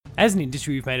As an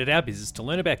industry, we've made it our business to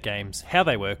learn about games, how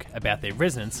they work, about their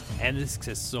resonance, and their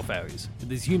successes or failures. But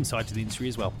there's a human side to the industry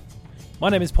as well. My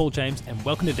name is Paul James, and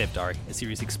welcome to Dev Diary, a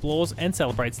series that explores and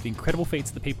celebrates the incredible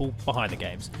feats of the people behind the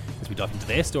games, as we dive into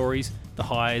their stories, the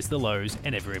highs, the lows,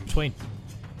 and everywhere in between.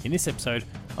 In this episode,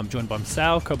 I'm joined by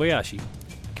Masao Kobayashi,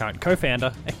 current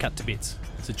co-founder at Cut to Bits.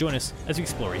 So join us as we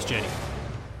explore his journey.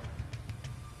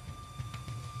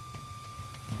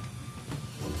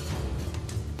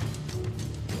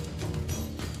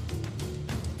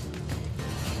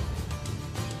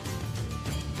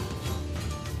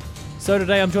 So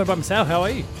today I'm joined by Masao. How are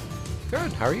you?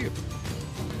 Good. How are you?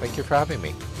 Thank you for having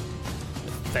me.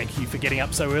 Thank you for getting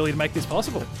up so early to make this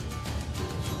possible.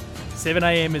 7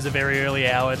 a.m. is a very early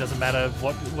hour. It doesn't matter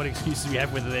what excuses we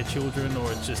have, whether they're children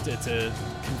or it's a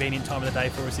convenient time of the day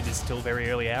for us. It is still a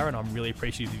very early hour, and I'm really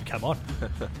appreciative you come on.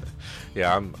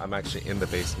 Yeah, I'm actually in the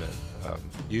basement.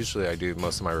 Usually I do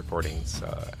most of my recordings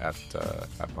at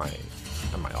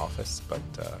my office, but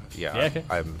okay.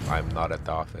 I'm not at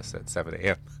the office at 7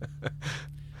 a.m.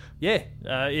 Yeah,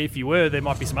 if you were, there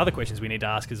might be some other questions we need to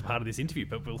ask as a part of this interview,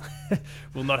 but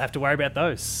we'll not have to worry about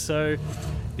those. So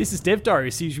this is Dev Diary,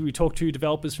 a series where we talk to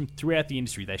developers from throughout the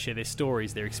industry. They share their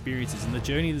stories, their experiences, and the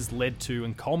journey that's led to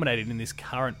and culminated in this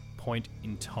current point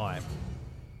in time.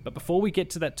 But before we get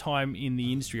to that time in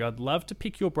the industry, I'd love to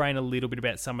pick your brain a little bit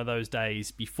about some of those days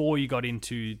before you got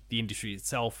into the industry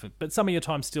itself, but some of your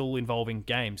time still involving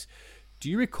games.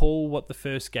 Do you recall what the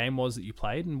first game was that you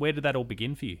played, and where did that all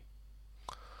begin for you?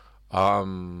 I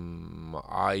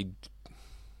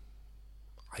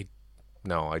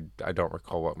don't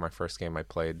recall what my first game I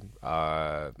played.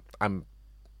 I'm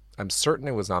certain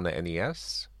it was on the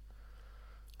NES.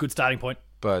 Good starting point.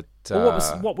 But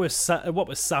what were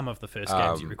some of the first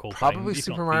games you recall playing? Probably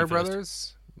Super Mario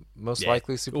Brothers. Most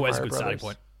likely Super Mario Brothers. Always a good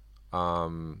starting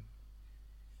point.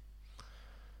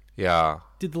 Yeah.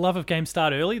 Did the love of games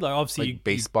start early? Like obviously you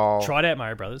baseball. You tried out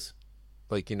Mario Brothers.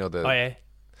 Like the. Oh yeah.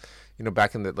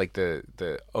 Back in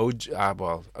the OG.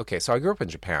 Okay. So I grew up in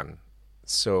Japan.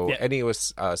 So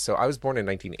NES. So I was born in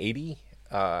 1980.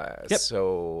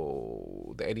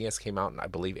 So the NES came out in I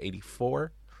believe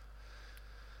 84.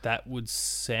 That would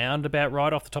sound about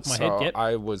right off the top of my head. Yep.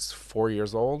 I was 4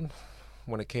 years old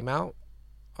when it came out.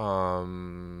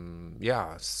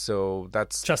 So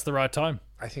that's just the right time.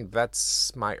 I think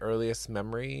that's my earliest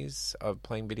memories of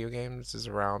playing video games is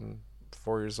around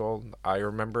 4 years old. I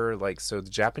remember the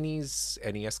Japanese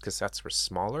NES cassettes were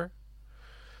smaller.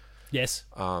 Yes.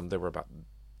 They were about,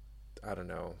 I don't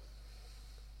know,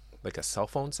 like a cell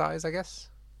phone size, I guess,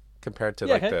 compared to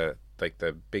the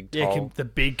big tall. The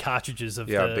big cartridges of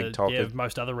big tall of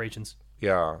most other regions.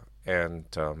 Yeah, and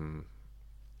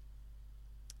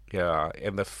and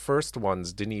the first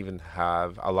ones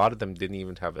a lot of them didn't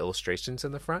even have illustrations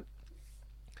in the front.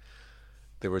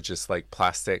 They were just like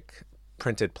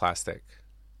printed plastic.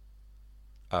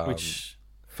 Which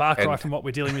far cry from what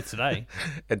we're dealing with today.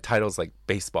 And titles like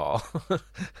baseball.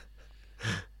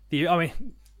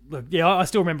 I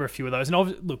still remember a few of those.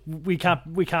 And look, we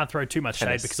can't throw too much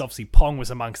shade because obviously Pong was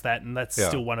amongst that, and that's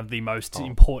still one of the most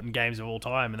important games of all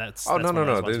time. And that's no. It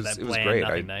was great.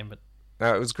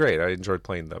 It was great. I enjoyed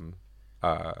playing them.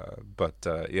 It's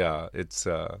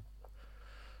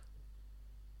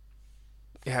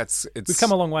we've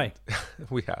come a long way.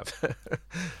 We have.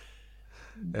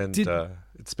 And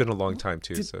it's been a long time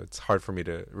too, so it's hard for me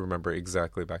to remember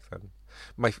exactly back then.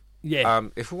 If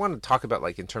we want to talk about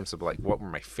in terms of what were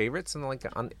my favorites in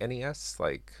on NES,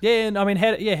 and I mean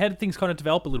how did things kind of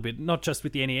develop a little bit, not just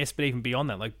with the NES but even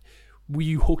beyond that? Were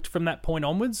you hooked from that point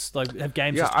onwards? Have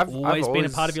games always been a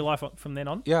part of your life from then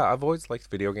on? Yeah, I've always liked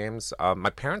video games. My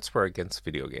parents were against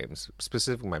video games,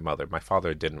 specifically my mother. My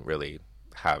father didn't really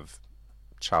have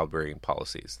child-rearing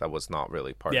policies. That was not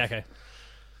really part of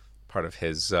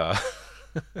his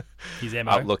his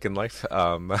MO. Outlook in life.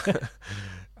 And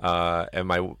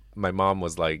my mom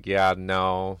was like,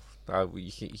 no,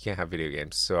 you can't have video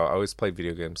games. So I always played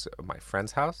video games at my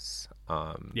friend's house.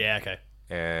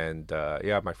 And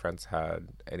my friends had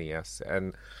NES,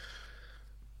 and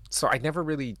so I never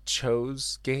really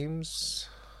chose games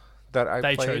that I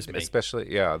played. They chose me. Especially,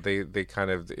 they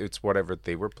kind of, it's whatever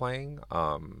they were playing.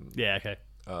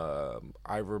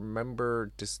 I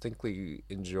remember distinctly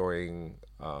enjoying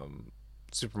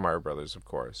Super Mario Brothers, of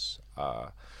course.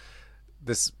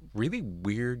 This really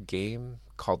weird game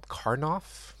called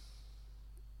Karnoff.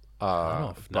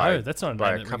 That's not a name that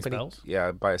company. Rings bells.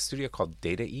 Yeah, by a studio called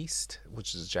Data East,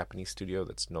 which is a Japanese studio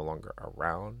that's no longer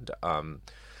around.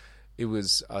 It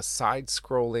was a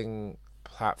side-scrolling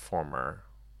platformer,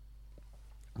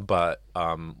 but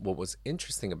what was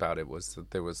interesting about it was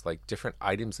that there was different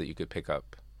items that you could pick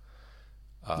up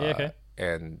Okay.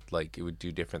 And like it would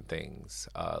do different things.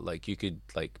 Like you could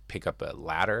like pick up a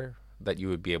ladder that you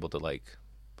would be able to like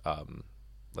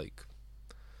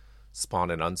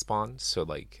spawn and unspawn. So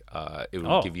like it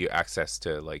would give you access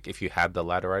to, like, if you had the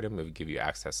ladder item, it would give you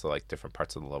access to like different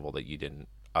parts of the level that you didn't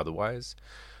otherwise.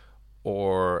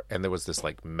 And there was this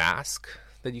like mask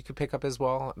that you could pick up as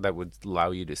well that would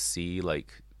allow you to see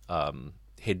like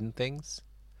hidden things.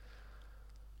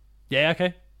 Yeah,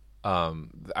 okay.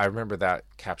 I remember that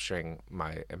capturing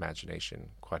my imagination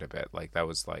quite a bit. Like that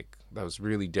was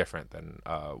really different than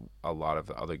a lot of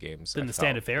the other games. Than the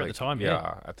standard fare at the time.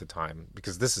 Yeah, at the time,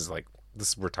 because this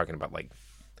we're talking about like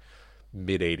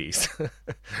mid 80s.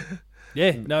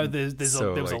 Yeah, no, there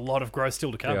was a lot of growth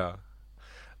still to come.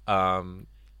 Yeah.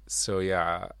 So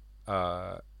yeah,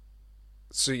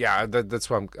 that's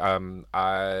what I'm.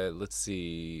 Let's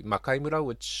see, Makaimura,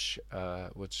 which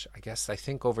I guess I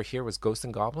think over here was Ghosts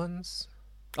and Goblins.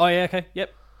 Oh yeah, okay,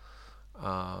 yep.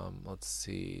 Let's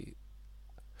see.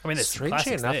 I mean, there's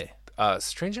strangely enough,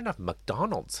 strange enough,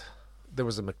 McDonald's. There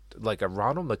was a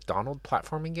Ronald McDonald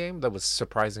platforming game that was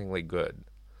surprisingly good.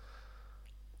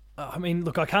 I mean,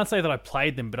 look, I can't say that I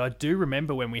played them, but I do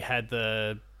remember when we had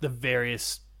the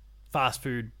various fast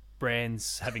food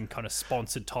brands having kind of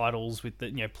sponsored titles with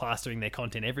the, plastering their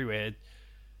content everywhere.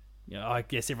 I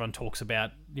guess everyone talks about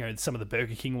some of the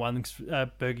Burger King ones,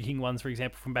 for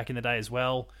example, from back in the day as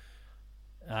well.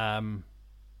 Yeah,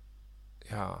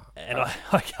 and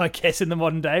I guess in the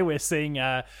modern day we're seeing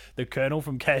the Colonel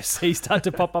from KFC start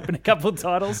to pop up in a couple of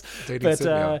titles.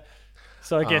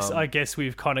 So I guess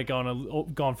we've kind of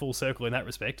gone full circle in that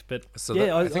respect. But so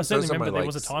yeah, I think certainly remember there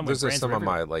was a time when those are some of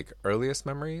my like earliest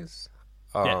memories.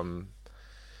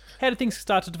 How did things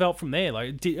start to develop from there?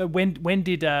 Like, when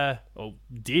did I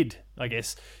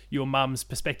guess your mum's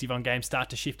perspective on games start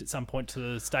to shift at some point to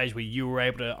the stage where you were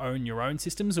able to own your own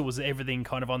systems, or was everything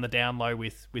kind of on the down low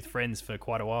with friends for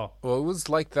quite a while? Well, it was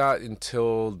like that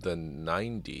until the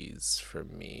 90s for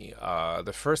me.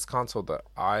 The first console that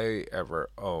I ever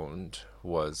owned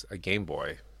was a Game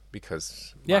Boy,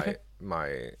 because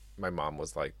my mom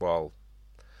was like, well,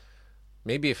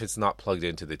 maybe if it's not plugged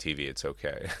into the TV, it's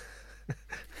okay.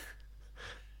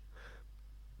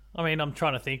 I mean, I'm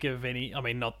trying to think of any. I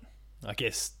mean, I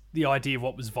guess the idea of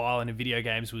what was violent in video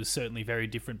games was certainly very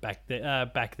different back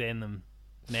then than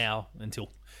now. Until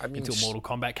Mortal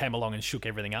Kombat came along and shook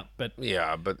everything up. But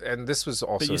yeah, and this was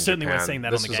also. But you certainly weren't seeing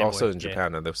that on the Game Boy. This was also in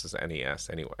Japan, and this was NES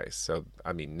anyway. So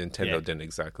I mean, Nintendo didn't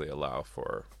exactly allow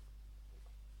for.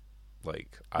 They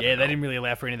didn't really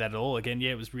allow for any of that at all. Again,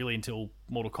 it was really until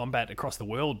Mortal Kombat across the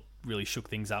world really shook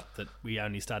things up that we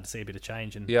only started to see a bit of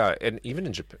change. And and even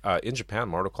in Japan,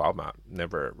 Mortal Kombat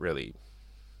never really,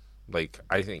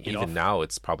 I think even now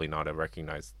it's probably not a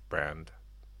recognized brand.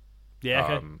 Yeah,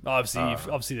 okay.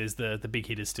 Obviously, there's the big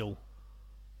hitters still,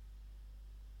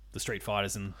 the Street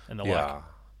Fighters and the like.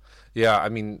 Yeah. I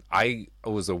mean, I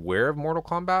was aware of Mortal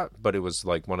Kombat, but it was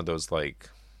like one of those like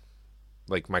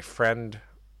my friend.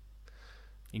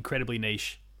 Incredibly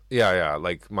niche. Yeah.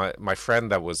 Like my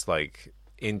friend that was like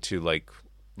into like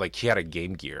he had a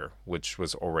Game Gear, which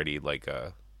was already like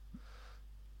a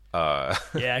a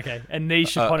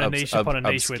niche upon a niche upon a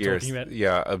niche we're talking about.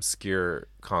 Yeah, obscure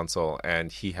console,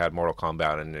 and he had Mortal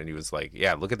Kombat, and he was like,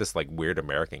 yeah, look at this like weird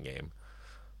American game.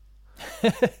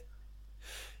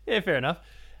 Yeah, fair enough.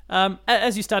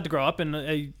 As you start to grow up, and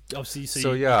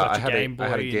obviously, I had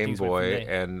a Game Boy,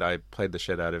 and I played the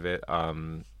shit out of it.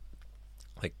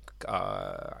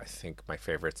 I think my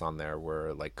favorites on there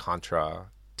were like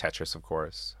Contra, Tetris, of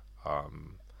course. A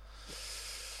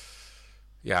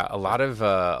lot of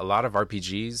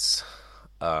RPGs.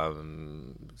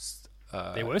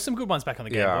 There were some good ones back on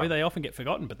the Game Boy. They often get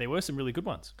forgotten, but there were some really good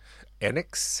ones.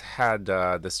 Enix had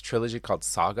this trilogy called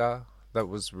Saga that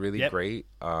was really great.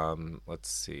 Let's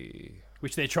see.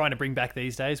 Which they're trying to bring back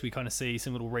these days. We kind of see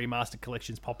some little remastered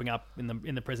collections popping up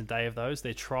in the present day of those.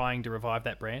 They're trying to revive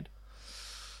that brand.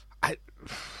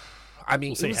 I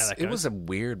mean, it was a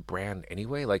weird brand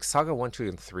anyway. Like Saga 1, 2,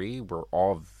 and 3 were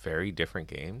all very different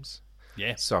games.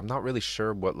 Yeah. So I'm not really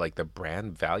sure what like the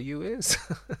brand value is.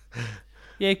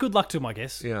 Yeah, good luck to them, I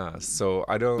guess. Yeah. So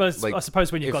I don't. But I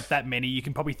suppose when you've got that many, you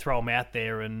can probably throw them out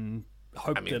there and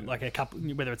hope that like a couple,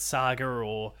 whether it's Saga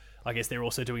or I guess they're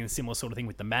also doing a similar sort of thing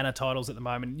with the Mana titles at the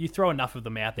moment. You throw enough of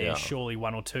them out there, surely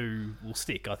one or two will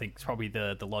stick. I think it's probably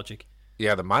the logic.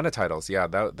 Yeah, the Mana titles. Yeah,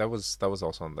 that was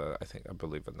also on I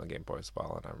believe in the Game Boy as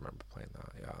well, and I remember playing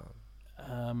that.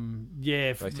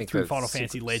 Yeah. Through Final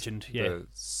Fantasy Legend. Yeah, the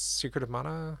Secret of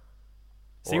Mana.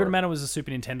 Secret of Mana was a Super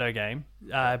Nintendo game,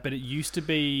 but it used to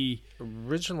be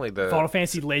originally the Final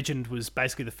Fantasy Legend was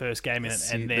basically the first game in it,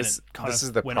 and then it kind of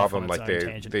is the went problem. Off on its own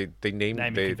tangent. They named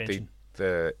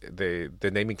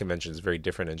the naming convention is very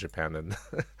different in Japan than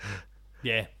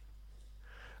yeah,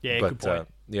 good point.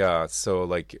 So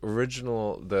like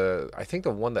I think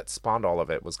the one that spawned all of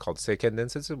it was called Seiken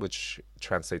Densetsu, which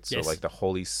translates to like the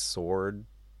Holy Sword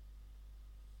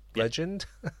Legend.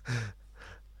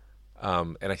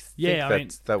 And I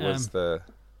think that was the.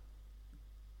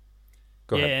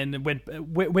 Go ahead. And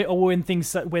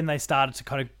when they started to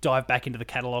kind of dive back into the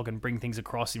catalog and bring things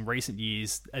across in recent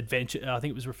years, I think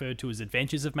it was referred to as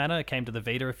Adventures of Mana. It came to the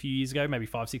Vita a few years ago, maybe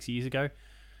 5-6 years ago.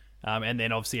 And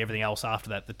then obviously everything else after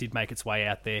that did make its way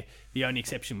out there. The only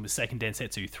exception was Seiken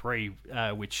Densetsu 3,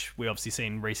 which we obviously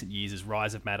seen in recent years as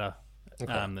Rise of Matter,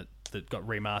 that got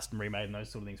remastered and remade and those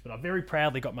sort of things. But I very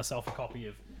proudly got myself a copy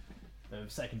of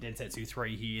Seiken Densetsu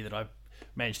 3 here that I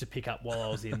managed to pick up while I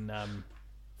was in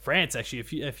France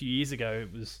actually a few years ago.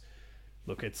 It was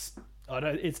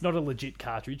it's not a legit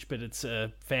cartridge, but it's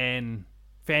a fan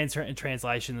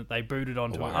translation that they booted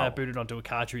onto a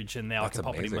cartridge, and now I can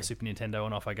pop it in my Super Nintendo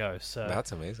and off I go. So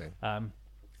that's amazing. I'm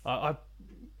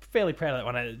fairly proud of that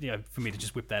one. For me to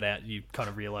just whip that out, you kind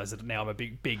of realise that now I'm a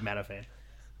big Mana fan.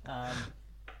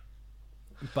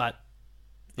 But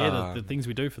the things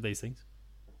we do for these things.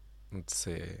 Let's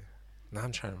see. Now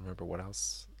I'm trying to remember what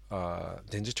else.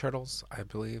 Ninja Turtles, I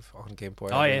believe, on Game Boy.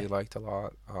 I really liked a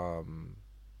lot.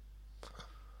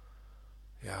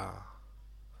 Yeah.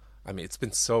 I mean, it's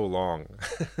been so long.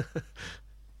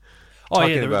 The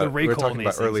recall. We're talking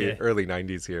about things, early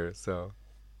 90s here, so.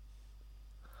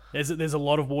 There's a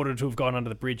lot of water to have gone under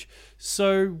the bridge.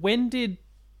 So when did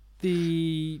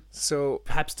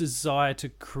perhaps desire to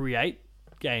create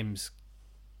games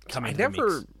come into the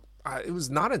mix? It was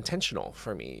not intentional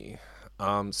for me.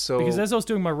 Because as I was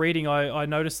doing my reading, I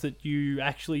noticed that you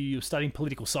were studying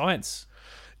political science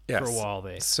for a while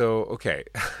there. So, okay.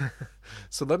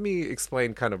 So let me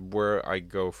explain kind of where I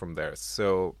go from there.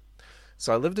 So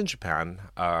I lived in Japan.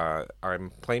 I'm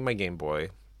playing my Game Boy.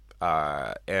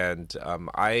 And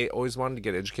I always wanted to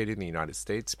get educated in the United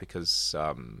States because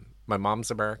my mom's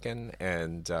American,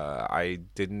 and I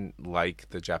didn't like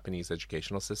the Japanese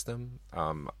educational system.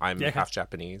 I'm half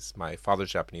Japanese. My father's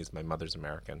Japanese. My mother's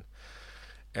American.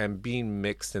 And being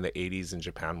mixed in the 80s in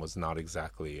Japan was not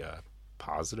exactly a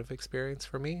positive experience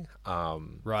for me.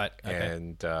 Right. Okay.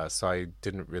 And so I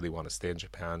didn't really want to stay in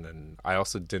Japan. And I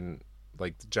also didn't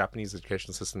like the Japanese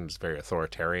education system is very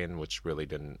authoritarian, which really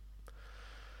didn't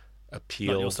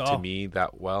appeal to me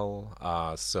that well.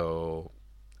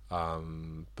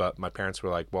 But my parents were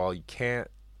like, well, you can't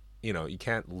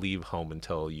leave home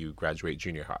until you graduate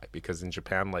junior high, because in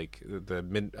Japan, like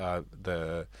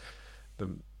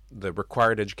the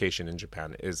required education in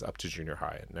Japan is up to junior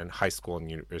high, and then high school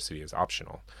and university is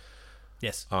optional.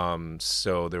 Yes.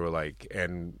 So they were like,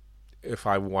 and if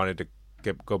I wanted to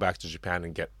go back to Japan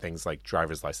and get things like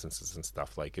driver's licenses and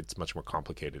stuff, like it's much more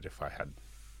complicated if I had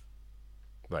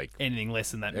like anything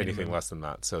less than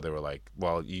that. So they were like,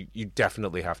 well, you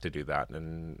definitely have to do that.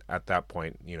 And at that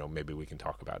point, maybe we can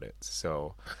talk about it.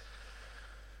 So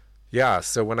yeah.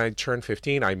 So when I turned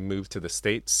 15, I moved to the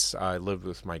States. I lived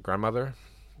with my grandmother.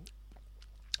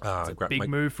 It's a big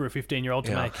move for a 15-year-old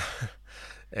to make.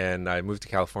 And I moved to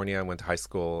California. I went to high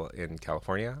school in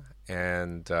California.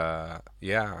 And at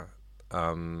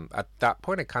that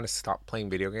point, I kind of stopped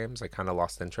playing video games. I kind of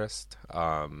lost interest.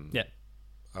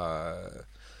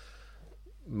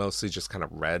 Mostly just kind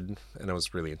of read, and I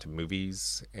was really into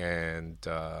movies. And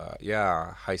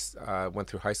went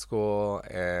through high school,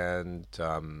 and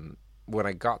when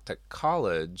I got to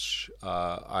college,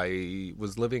 I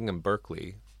was living in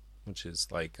Berkeley, which is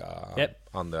like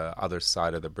on the other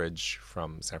side of the bridge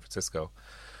from San Francisco.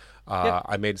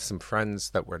 I made some friends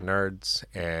that were nerds,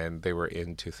 and they were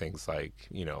into things like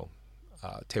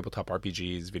tabletop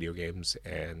RPGs, video games,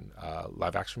 and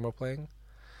live action role playing.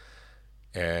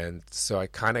 And so I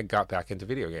kind of got back into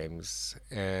video games,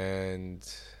 and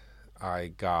I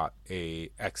got a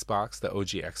Xbox, the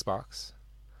OG Xbox.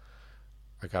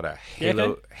 I got a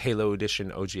Halo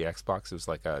Edition OG Xbox. It was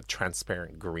like a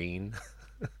transparent green.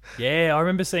 Yeah, I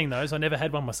remember seeing those. I never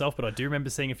had one myself, but I do remember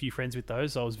seeing a few friends with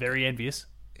those. I was very envious.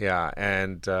 Yeah,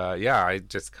 and I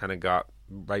just kind of got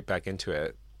right back into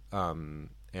it.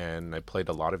 And I played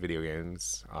a lot of video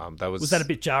games. Was that a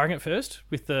bit jarring at first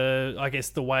with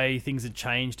the way things had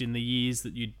changed in the years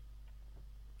that you'd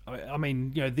I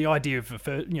mean, the idea of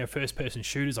first-person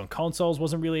shooters on consoles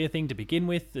wasn't really a thing to begin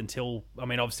with until, I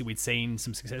mean, obviously we'd seen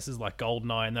some successes like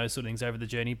GoldenEye and those sort of things over the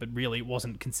journey, but really it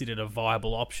wasn't considered a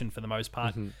viable option for the most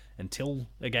part until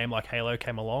a game like Halo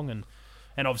came along, and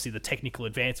obviously the technical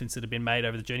advancements that have been made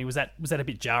over the journey. Was that a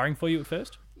bit jarring for you at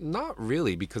first? Not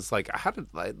really, because I had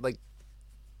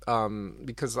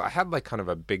because I had kind of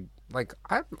a big, I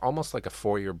had almost a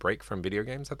 4-year break from video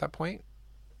games at that point.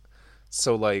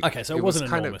 So okay, so it wasn't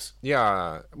kind enormous.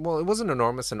 Well, it wasn't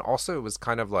enormous, and also it was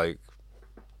kind of I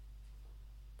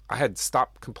had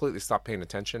completely stopped paying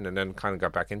attention, and then kind of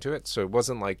got back into it. So it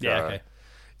wasn't it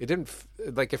didn't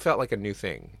it felt like a new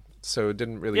thing. So it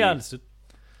didn't really. Yeah, I understood.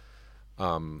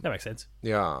 That makes sense.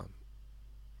 Yeah.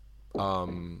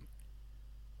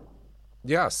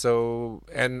 Yeah. So,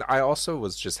 and I also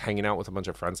was just hanging out with a bunch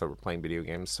of friends that were playing video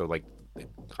games. So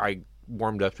I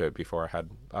warmed up to it before I had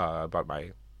bought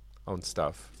my own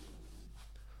stuff.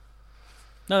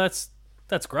 No, that's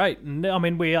great. And I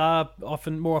mean, we are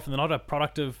more often than not a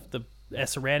product of our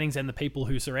surroundings and the people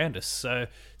who surround us. So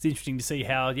it's interesting to see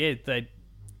how the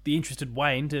interest had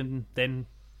waned and then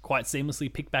quite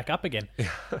seamlessly picked back up again.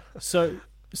 So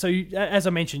as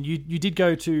I mentioned, you did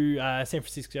go to San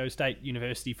Francisco State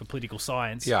University for political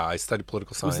science. Yeah, I studied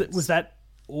political science. Was that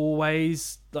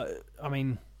always? I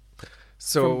mean,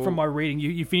 so from my reading,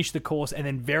 you finished the course, and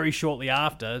then very shortly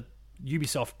after,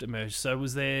 Ubisoft emerged. So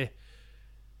was there?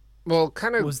 Well,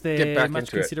 kind of. Was there get back much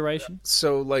into consideration? It.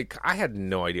 So, I had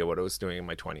no idea what I was doing in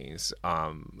my 20s.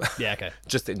 Yeah, okay.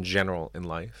 Just in general in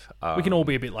life. We can all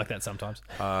be a bit like that sometimes.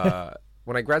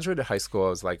 When I graduated high school, I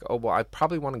was like, oh, well, I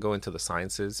probably want to go into the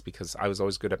sciences because I was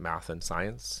always good at math and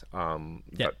science. Those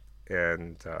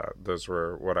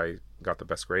were what I got the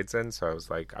best grades in. So I was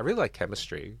like, I really like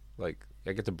chemistry. I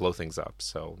get to blow things up.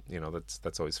 So,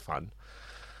 that's always fun.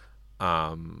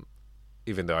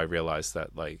 Even though I realized that,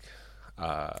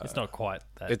 it's not quite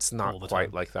that. It's not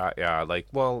quite like that. Yeah.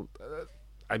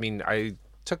 I mean, I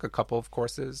took a couple of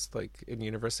courses in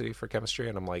university for chemistry,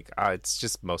 and I'm like, it's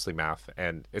just mostly math,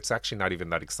 and it's actually not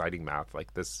even that exciting math.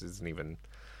 This isn't even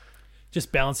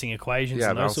just balancing equations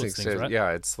and those sorts of things, right?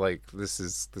 Yeah, it's this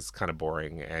is kind of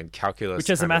boring, and calculus.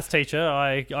 Which, as a math teacher,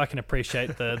 I can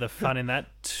appreciate the fun in that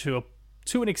to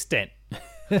an extent.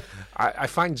 I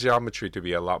find geometry to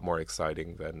be a lot more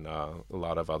exciting than a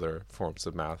lot of other forms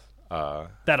of math.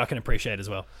 That I can appreciate as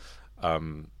well.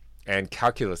 And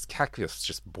calculus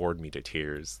just bored me to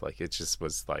tears. It just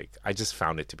was I just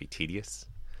found it to be tedious.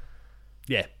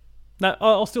 Yeah. No,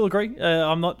 I'll still agree.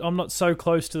 I'm not so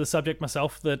close to the subject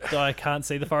myself that I can't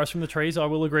see the forest from the trees. I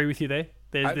will agree with you there.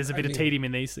 There's a bit of tedium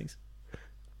in these things.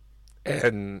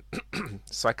 And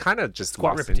so I kind of just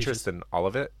lost interest in all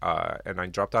of it. And I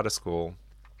dropped out of school,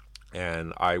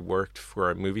 and I worked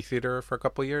for a movie theater for a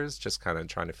couple of years, just kind of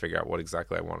trying to figure out what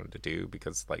exactly I wanted to do,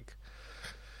 because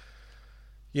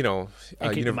and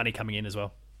keep the money coming in as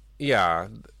well. Yeah.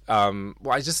 Well,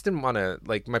 I just didn't want to,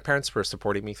 my parents were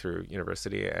supporting me through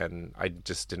university, and I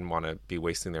just didn't want to be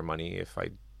wasting their money if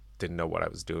I didn't know what I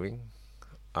was doing.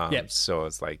 So I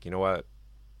was like, you know what?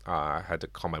 I had to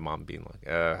call my mom being like,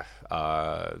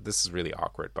 this is really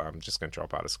awkward, but I'm just going to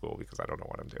drop out of school because I don't know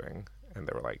what I'm doing. And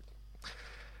they were like,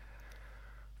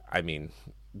 I mean,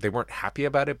 they weren't happy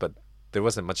about it, but there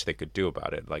wasn't much they could do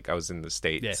about it. I was in the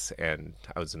States, and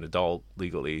I was an adult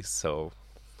legally, so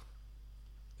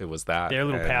it was that. They're a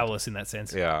little powerless in that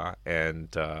sense. Yeah, and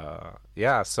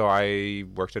so I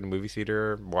worked in a movie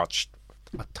theater, watched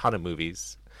a ton of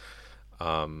movies,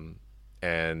 and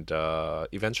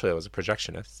eventually I was a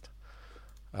projectionist.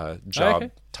 Job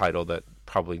title that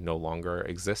probably no longer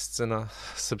exists in a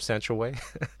substantial way.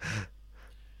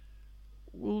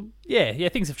 Well, yeah,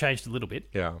 things have changed a little bit.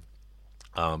 Yeah.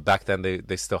 Back then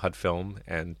they still had film,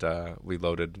 and we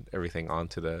loaded everything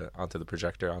onto the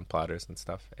projector on platters and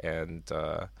stuff. And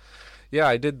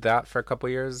I did that for a couple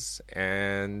of years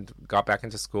and got back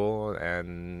into school,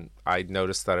 and I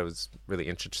noticed that I was really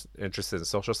interested in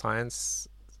social science.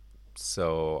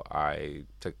 So I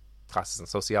took classes in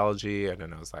sociology, and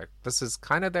then I was like, this is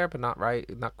kind of there but not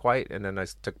quite. And then I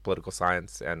took political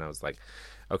science, and I was like,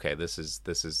 okay, this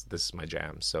is my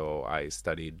jam. So I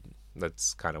studied.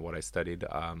 That's kind of what I studied.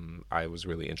 I was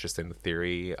really interested in the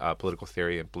theory, political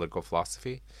theory and political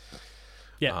philosophy.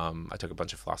 Yeah. I took a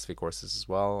bunch of philosophy courses as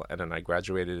well, and then I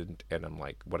graduated, and I'm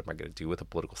like, what am I going to do with a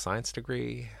political science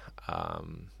degree?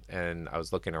 And I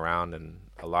was looking around, and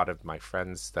a lot of my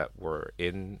friends that were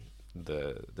in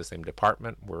the same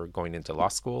department were going into law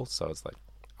school. So I was like,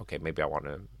 okay, maybe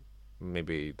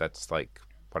that's what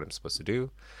I'm supposed to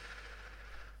do.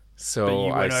 So but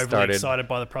you weren't I overly excited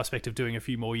by the prospect of doing a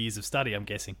few more years of study, I'm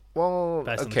guessing. Well,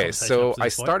 okay, so I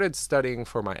started studying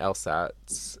for my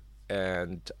LSATs,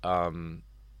 and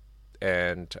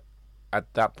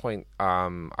at that point,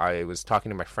 I was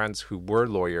talking to my friends who were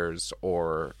lawyers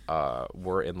or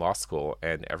were in law school,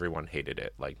 and everyone hated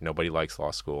it. Like, nobody likes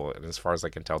law school, and as far as I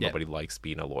can tell, nobody likes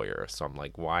being a lawyer. So I'm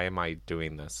like, why am I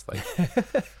doing this? Like,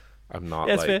 I'm not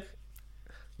fair.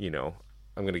 You know,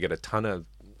 I'm gonna get a ton of.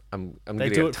 They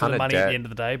do it for the money at the end of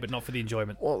the day, but not for the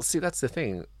enjoyment. Well, see, that's the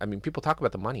thing. I mean, people talk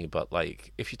about the money, but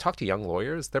like, if you talk to young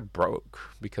lawyers, they're broke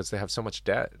because they have so much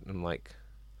debt. I'm like,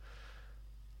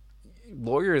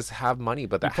 lawyers have money,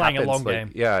 but that happens. Playing a long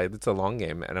game. Yeah, it's a long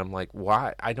game, and I'm like,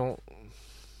 why?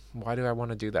 Why do I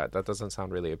want to do that? That doesn't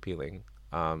sound really appealing.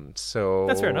 So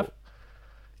that's fair enough.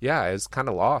 Yeah, I was kind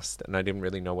of lost, and I didn't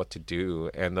really know what to do.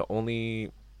 And the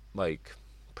only like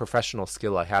professional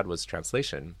skill I had was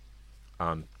translation.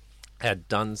 I had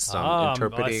done some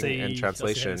interpreting and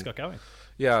translation. Got going.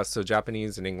 Yeah, so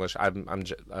Japanese and English. I'm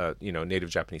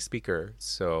native Japanese speaker.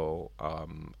 So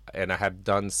and I had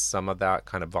done some of that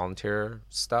kind of volunteer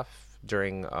stuff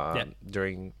during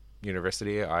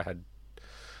university. I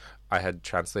had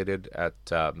translated at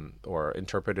or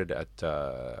interpreted at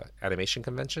animation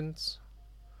conventions.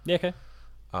 Yeah. Okay.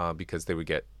 Because they would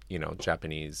get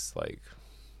Japanese like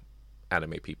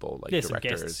anime people, like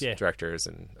directors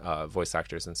and voice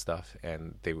actors and stuff,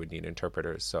 and they would need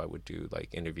interpreters, so I would do like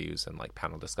interviews and like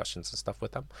panel discussions and stuff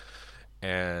with them.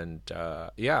 And so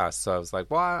I was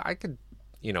like, well, I could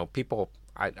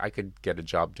I could get a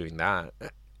job doing that.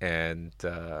 And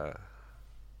a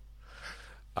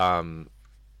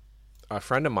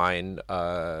friend of mine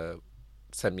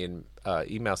sent me an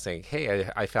email saying, hey,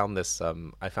 I found this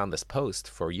post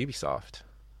for Ubisoft.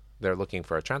 They're looking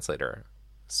for a translator.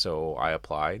 So I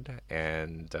applied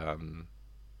and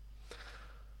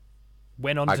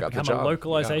went on to become a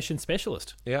localization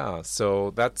specialist. Yeah,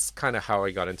 so that's kind of how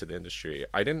I got into the industry.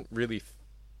 I didn't really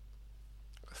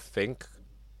think.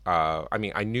 I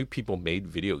mean, I knew people made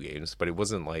video games, but it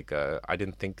wasn't like I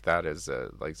didn't think that as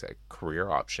a career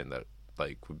option that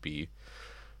like would be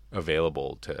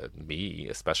available to me,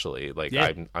 especially. Like,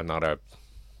 I'm not a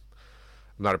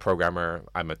programmer.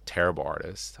 I'm a terrible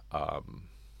artist.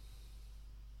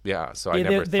 So I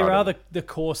never thought there are the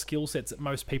core skill sets that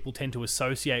most people tend to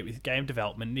associate with game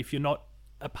development. And if you're not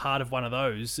a part of one of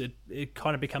those, it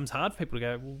kind of becomes hard for people to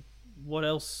go,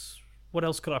 well, what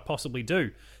else could I possibly do?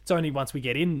 It's only once we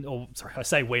get in, or sorry, I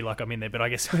say we like I'm in there, but I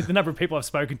guess with the number of people I've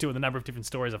spoken to and the number of different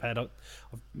stories I've had,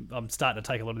 I'm starting to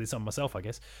take a lot of this on myself, I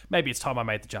guess. Maybe it's time I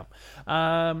made the jump.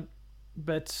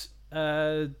 But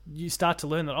you start to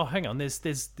learn that, oh, hang on, there's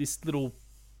this little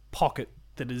pocket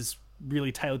that is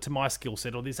really tailored to my skill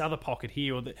set, or this other pocket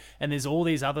here, and there's all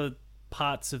these other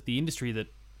parts of the industry that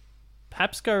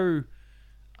perhaps go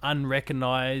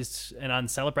unrecognized and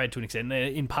uncelebrated to an extent.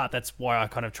 And in part, that's why I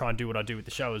kind of try and do what I do with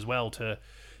the show as well, to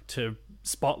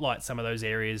spotlight some of those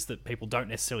areas that people don't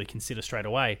necessarily consider straight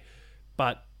away.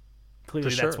 But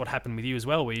clearly that's what happened with you as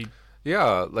well. You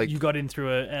got in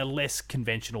through a less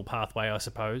conventional pathway, I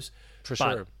suppose. For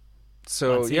sure.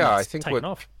 So I think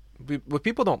what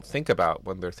people don't think about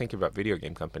when they're thinking about video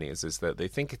game companies is that they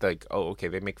think like, oh, okay,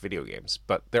 they make video games,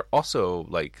 but they're also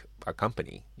like a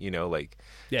company,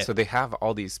 so they have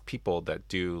all these people that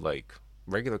do like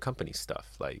regular company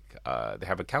stuff. Like they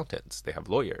have accountants, they have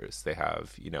lawyers, they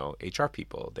have, HR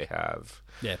people, they have,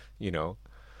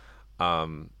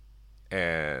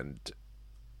 and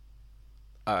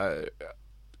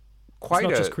quite it's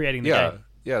not just creating the game.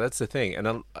 Yeah, that's the thing.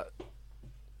 And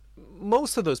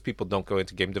most of those people don't go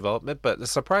into game development, but a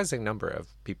surprising number of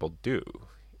people do,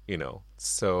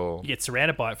 so you get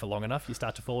surrounded by it for long enough, you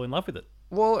start to fall in love with it.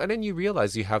 Well, and then you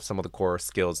realize you have some of the core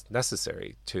skills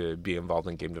necessary to be involved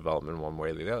in game development one way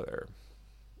or the other.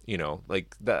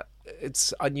 Like that,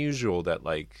 it's unusual that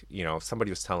like,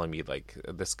 somebody was telling me like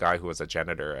this guy who was a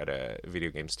janitor at a video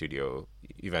game studio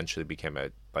eventually became a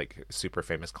like super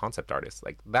famous concept artist.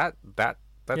 Like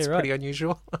that's pretty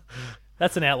unusual.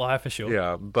 That's an outlier for sure.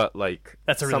 Yeah, but like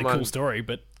that's a really cool story,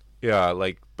 but yeah,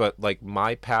 but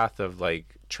my path of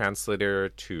like translator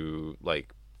to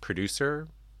like producer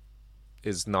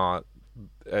is not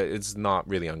it's not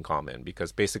really uncommon,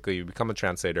 because basically you become a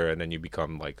translator and then you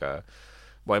become like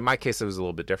in my case it was a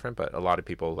little bit different, but a lot of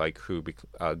people like who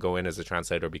go in as a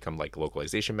translator become like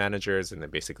localization managers and then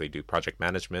basically do project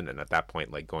management, and at that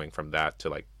point like going from that to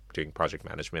like doing project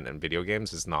management in video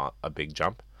games is not a big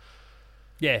jump.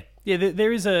 Yeah.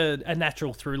 There is a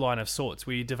natural through line of sorts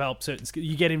where you develop certain skills.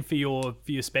 You get in for your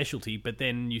specialty, but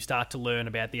then you start to learn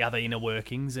about the other inner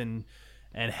workings and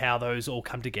how those all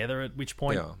come together. At which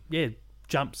point,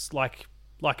 jumps like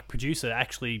like a producer,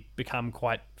 actually become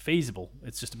quite feasible.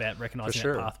 It's just about recognizing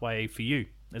that pathway for you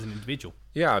as an individual.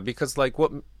 Yeah, because like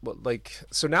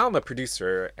so now I'm a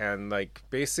producer, and like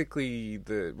basically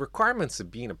the requirements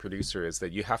of being a producer is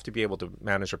that you have to be able to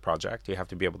manage a project, you have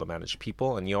to be able to manage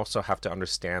people, and you also have to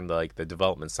understand like the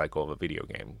development cycle of a video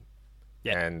game.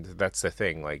 Yeah. And that's the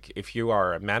thing. Like, if you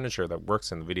are a manager that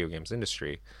works in the video games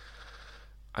industry,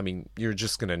 I mean, you're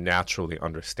just going to naturally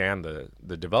understand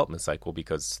the development cycle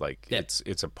because, like,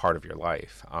 it's a part of your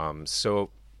life. So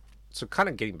kind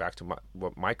of getting back to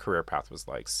what my career path was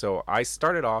like. So I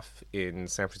started off in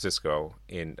San Francisco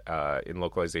in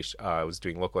localization. I was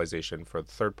doing localization for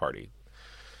the third party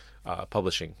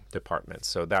publishing department.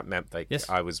 So that meant like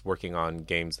I was working on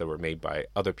games that were made by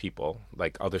other people,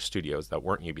 like other studios that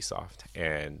weren't Ubisoft,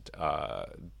 and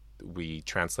we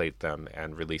translate them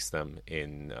and release them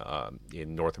in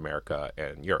North America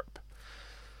and Europe.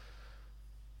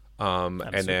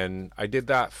 And then I did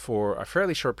that for a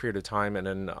fairly short period of time, and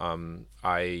then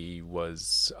I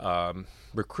was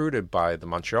recruited by the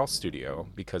Montreal studio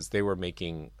because they were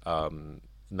making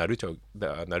Naruto,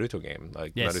 the Naruto game,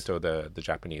 like Naruto, the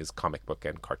Japanese comic book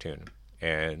and cartoon,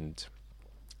 and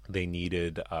they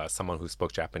needed someone who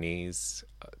spoke Japanese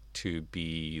to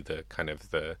be the kind of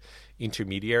the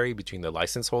intermediary between the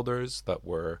license holders that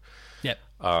were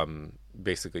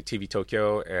basically TV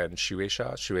Tokyo and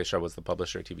Shueisha. Shueisha was the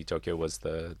publisher. TV Tokyo was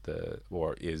they're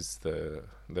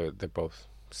both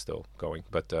still going,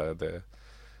 but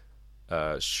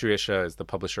Shueisha is the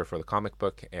publisher for the comic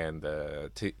book, and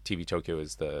the TV Tokyo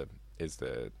is the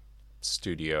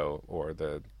studio or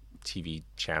the TV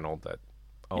channel that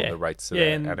own the rights to the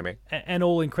anime. And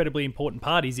all incredibly important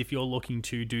parties if you're looking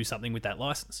to do something with that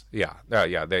license.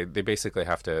 They basically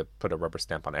have to put a rubber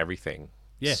stamp on everything.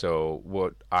 Yeah. So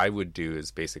what I would do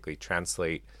is basically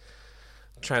translate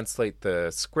the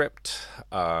script.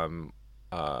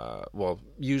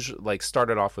 Usually like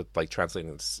started off with like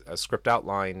translating a script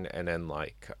outline, and then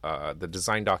like the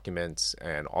design documents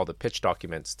and all the pitch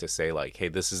documents to say like, hey,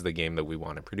 this is the game that we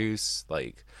want to produce.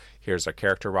 Like, here's our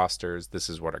character rosters. This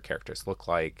is what our characters look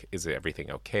like. Is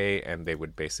everything okay? And they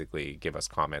would basically give us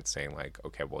comments saying like,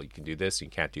 okay, well, you can do this, you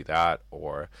can't do that,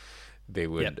 or they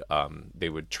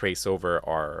would trace over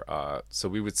our. So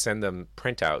we would send them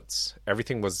printouts.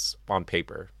 Everything was on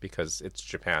paper because it's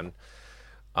Japan.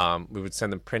 We would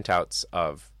send them printouts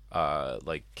of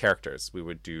like characters. We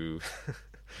would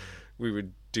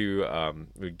we'd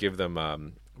give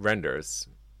them renders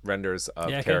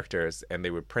of characters, and they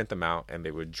would print them out and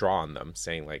they would draw on them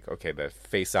saying like, okay, the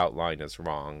face outline is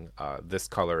wrong, this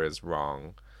color is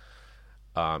wrong,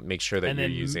 make sure that you're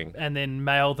using, and then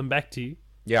mail them back to you.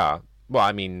 Well,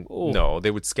 I mean, no,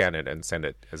 they would scan it and send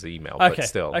it as an email, but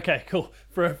still. Okay, cool.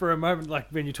 For a moment, like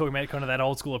when you're talking about kind of that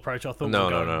old school approach, I thought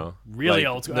no. Really like,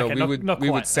 old school. No, we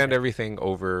would send everything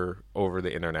over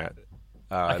the internet.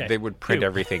 They would print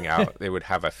everything out. They would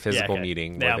have a physical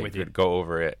meeting where they would go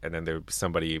over it, and then there would be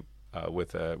somebody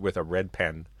with a red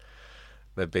pen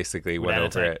that basically went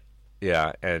over it.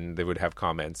 Yeah, and they would have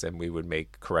comments, and we would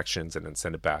make corrections and then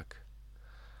send it back.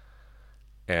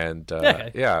 And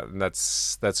and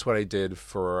that's what I did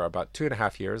for about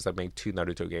 2.5 years. I made 2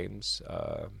 Naruto games,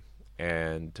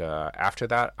 and after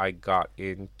that, I got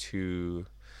into.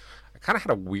 I kind of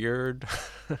had a weird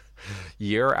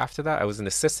year after that. I was an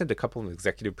assistant to a couple of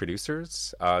executive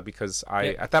producers because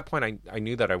at that point I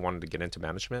knew that I wanted to get into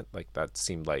management. Like that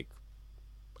seemed like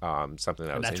something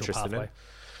that I was interested in.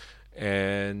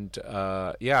 And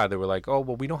they were like, oh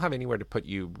well, we don't have anywhere to put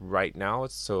you right now,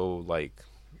 so like.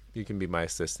 You can be my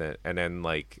assistant. And then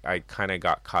like I kind of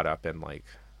got caught up in like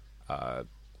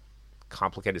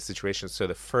complicated situations. So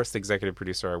the first executive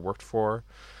producer I worked for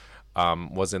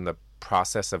was in the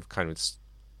process of kind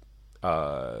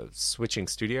of switching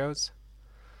studios.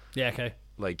 Yeah, okay.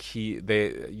 Like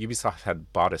Ubisoft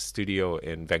had bought a studio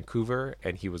in Vancouver,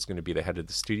 and he was going to be the head of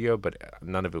the studio, but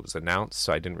none of it was announced,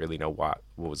 so I didn't really know what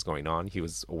was going on. He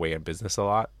was away in business a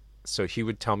lot. So he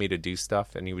would tell me to do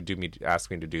stuff, and he would ask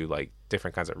me to do like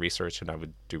different kinds of research, and I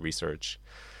would do research.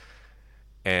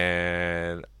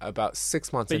 And about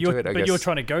 6 months into it, I guess. But you're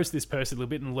trying to ghost this person a little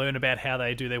bit and learn about how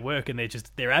they do their work, and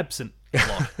they're absent a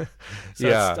lot. So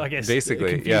yeah, I guess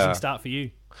basically, a confusing start for you.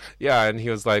 Yeah, and he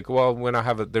was like, well, when I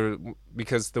have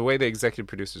because the way the executive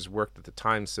producers worked at the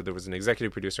time, so there was an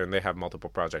executive producer, and they have multiple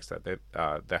projects that they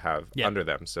have under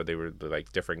them. So they were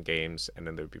like different games, and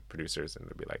then there would be producers, and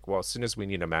they'd be like, well, as soon as we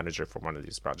need a manager for one of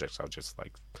these projects, I'll just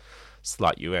like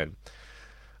slot you in.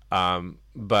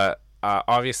 But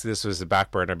obviously this was a back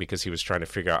burner because he was trying to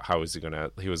figure out how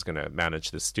he was gonna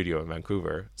manage the studio in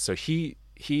Vancouver. So he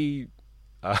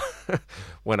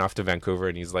went off to Vancouver,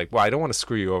 and he's like, well, I don't want to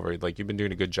screw you over. Like, you've been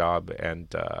doing a good job,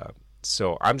 and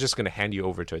so I'm just going to hand you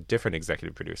over to a different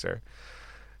executive producer.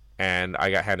 And I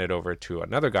got handed over to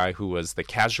another guy who was the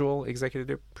casual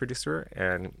executive producer,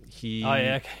 and he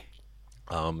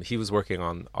he was working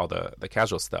on all the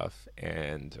casual stuff,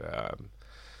 and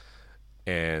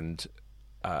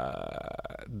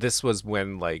this was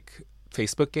when like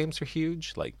Facebook games were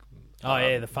huge, like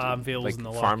the Farmvilles, like and the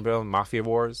like. Farmville and Mafia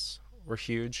Wars were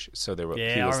huge. So they were.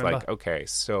 He was like, okay,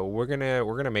 so we're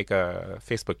gonna make a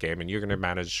Facebook game, and you're gonna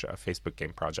manage a Facebook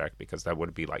game project, because that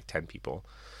would be like 10 people.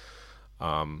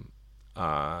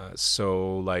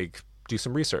 So like do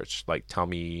some research, like tell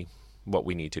me what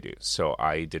we need to do. So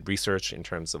I did research in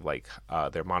terms of like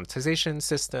their monetization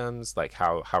systems, like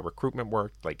how recruitment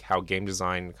worked, like how game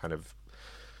design kind of,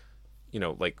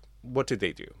 like what did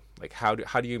they do? Like how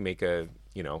do you make a,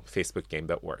 Facebook game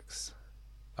that works?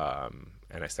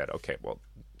 And I said, okay, well,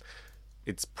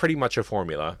 it's pretty much a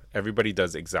formula. Everybody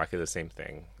does exactly the same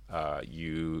thing.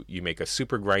 You make a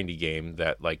super grindy game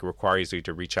that like requires you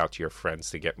to reach out to your friends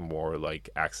to get more like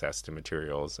access to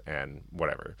materials and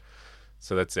whatever.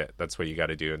 So that's it. That's what you got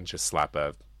to do, and just slap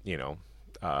a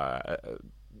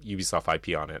Ubisoft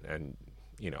IP on it, and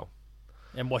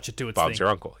and watch it do its Bob's thing. your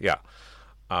uncle. Yeah.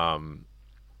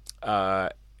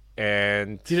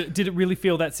 And did it really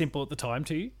feel that simple at the time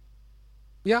to you?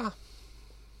 Yeah.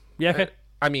 Yeah. Okay.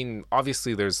 I mean,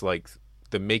 obviously, there's like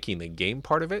the making the game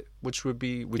part of it, which would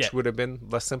have been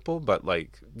less simple, but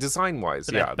like design wise,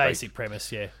 but basic premise,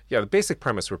 the basic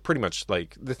premise were pretty much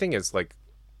like, the thing is like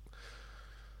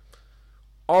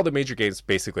all the major games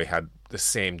basically had the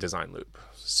same design loop,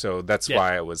 so that's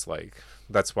why I was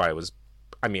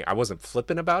I mean, I wasn't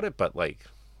flippant about it, but like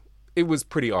it was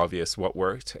pretty obvious what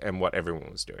worked and what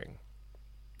everyone was doing.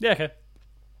 Okay.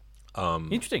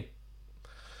 Interesting.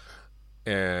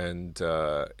 And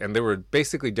there were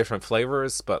basically different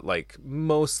flavors, but like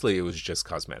mostly it was just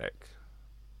cosmetic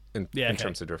in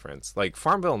terms of difference. Like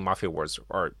Farmville and Mafia Wars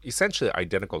are essentially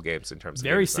identical games in terms of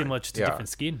very similar, just a different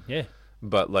skin. Yeah.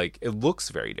 But like it looks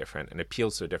very different and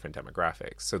appeals to a different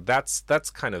demographic. So that's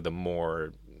kind of the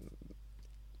more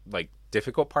like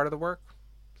difficult part of the work,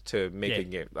 to make a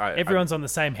game. Everyone's on the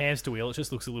same hamster wheel. It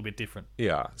just looks a little bit different.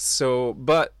 Yeah. So,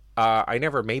 but I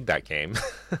never made that game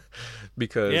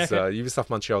because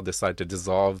Ubisoft Montreal decided to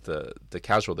dissolve the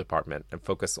casual department and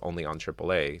focus only on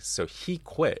AAA. So he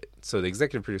quit. So the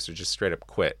executive producer just straight up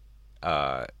quit.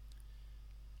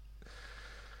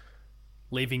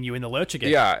 Leaving you in the lurch again.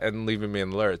 Yeah, and leaving me in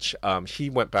the lurch. He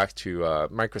went back to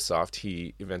Microsoft.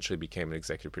 He eventually became an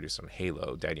executive producer on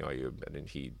Halo, Daniel Ayub, and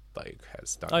he like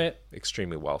has done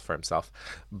extremely well for himself.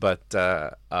 But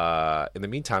in the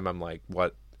meantime, I'm like,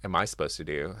 what am I supposed to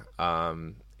do?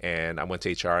 And I went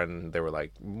to HR, and they were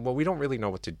like, well, we don't really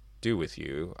know what to do with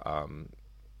you.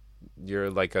 You're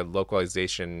like a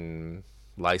localization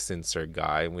licensor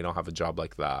guy, and we don't have a job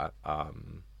like that.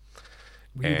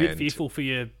 Were you a bit fearful for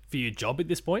your job at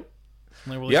this point?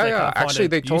 Yeah. Actually,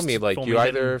 they told me like you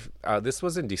either. This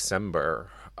was in December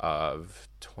of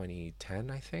 2010,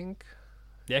 I think.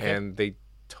 Yeah. Okay. And they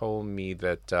told me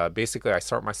that basically I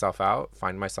sort myself out,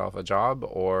 find myself a job,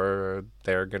 or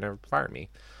they're gonna fire me.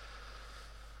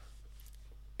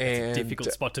 It's a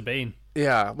difficult spot to be in.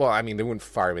 Yeah. Well, I mean, they wouldn't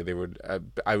fire me. They would.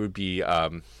 I would be.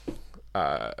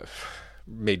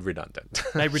 Made redundant.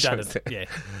 Yeah.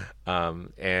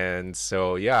 And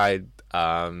so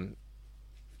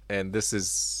and this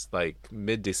is like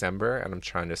mid-December, and I'm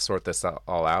trying to sort this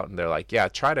all out, and they're like,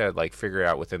 try to like figure it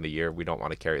out within the year. We don't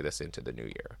want to carry this into the new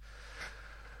year.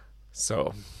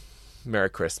 So Merry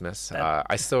Christmas.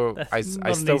 I still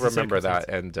remember that,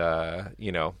 and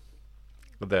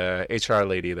the HR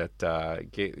lady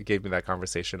that gave me that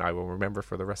conversation, I will remember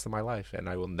for the rest of my life, and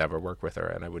I will never work with her,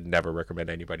 and I would never recommend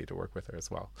anybody to work with her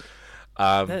as well.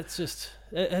 That's just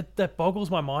that boggles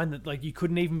my mind that like you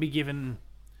couldn't even be given,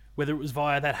 whether it was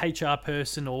via that HR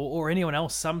person or anyone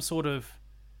else, some sort of,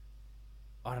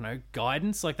 I don't know,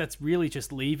 guidance. Like that's really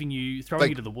just leaving you, throwing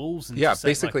you to the wolves. And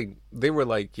basically like, they were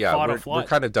like, we're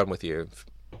kind of done with you.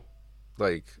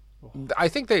 Like, I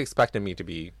think they expected me to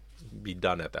be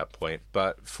done at that point,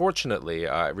 but fortunately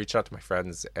I reached out to my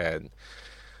friends, and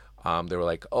they were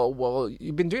like, oh well,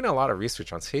 you've been doing a lot of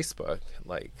research on Facebook,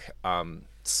 like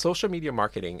social media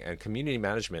marketing and community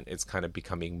management is kind of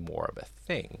becoming more of a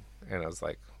thing. And I was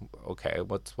like, okay,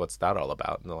 what's that all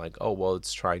about? And they're like, oh well,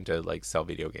 it's trying to like sell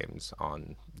video games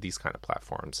on these kind of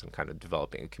platforms and kind of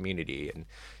developing a community and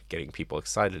getting people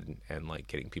excited and like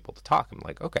getting people to talk. I'm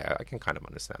like, okay, I can kind of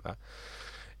understand that.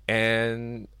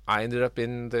 And I ended up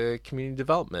in the community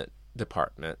development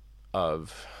department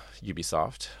of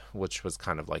Ubisoft, which was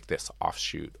kind of like this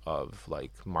offshoot of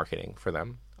like marketing for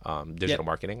them, digital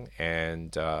marketing,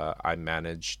 and I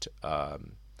managed. It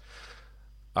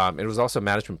was also a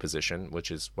management position,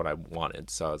 which is what I wanted.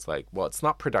 So I was like, well, it's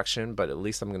not production, but at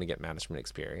least I'm going to get management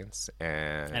experience,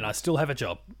 and I still have a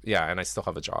job. Yeah, and I still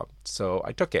have a job, so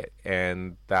I took it,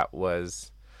 and that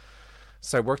was.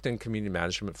 So I worked in community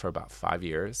management for about 5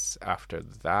 years after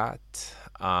that.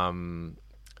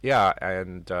 Yeah,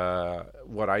 and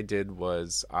what I did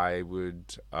was I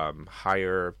would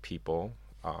hire people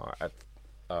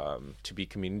to be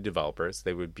community developers.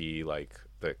 They would be like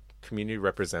the community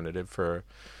representative for.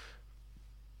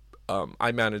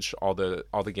 I managed all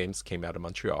the games came out of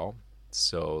Montreal,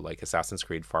 so like Assassin's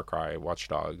Creed, Far Cry, Watch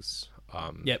Dogs.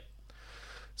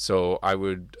 So I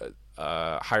would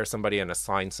hire somebody and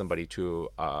assign somebody to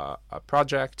a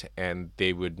project, and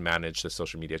they would manage the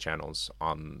social media channels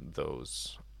on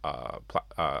those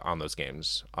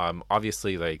games.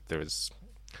 Obviously, like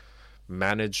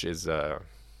manage is a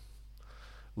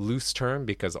loose term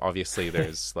because obviously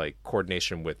there's like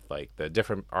coordination with like the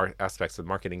different aspects of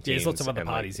marketing teams. There's lots of other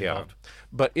parties involved.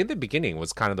 But in the beginning it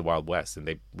was kind of the Wild West,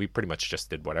 and we pretty much just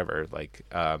did whatever. Like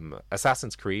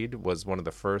Assassin's Creed was one of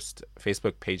the first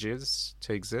Facebook pages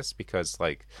to exist because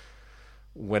like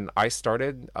when I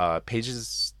started,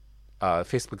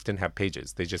 Facebook didn't have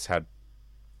pages; they just had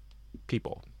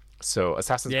people. So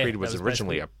Assassin's Creed was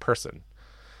originally a person,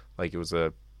 like it was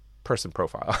a person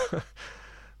profile.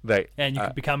 And you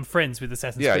could become friends with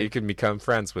Assassin's Creed. Yeah, you can become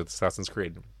friends with Assassin's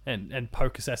Creed. And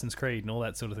poke Assassin's Creed and all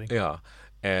that sort of thing. Yeah.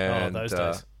 And those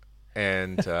days.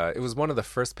 And it was one of the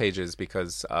first pages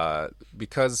because the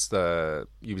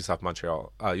Ubisoft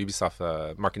Montreal,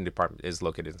 Ubisoft marketing department is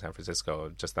located in San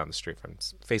Francisco, just down the street from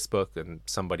Facebook, and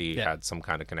somebody had some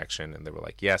kind of connection, and they were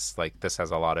like, yes, like this has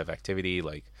a lot of activity,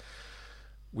 like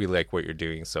we like what you're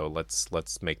doing, so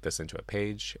let's make this into a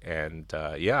page. And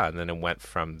and then it went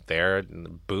from there,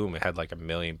 and boom, it had like 1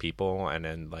 million people, and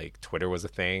then like Twitter was a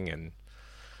thing, and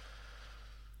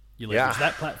you leverage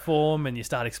that platform, and you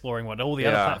start exploring what all the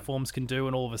other platforms can do,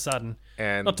 and all of a sudden,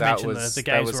 and not to mention the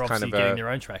games were obviously getting their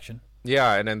own traction.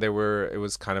 Yeah, and then it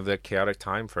was kind of the chaotic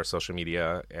time for social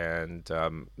media, and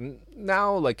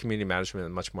now like community management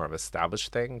is much more of an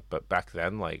established thing, but back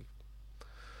then, like,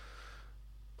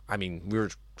 I mean, we were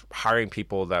hiring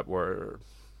people that were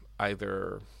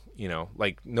either,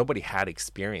 like nobody had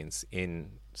experience in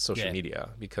social media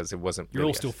because it wasn't. You're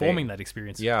all still forming that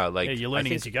experience. Yeah, like you're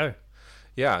learning as you go.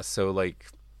 Yeah, so like,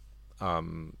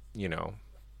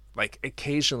 like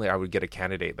occasionally I would get a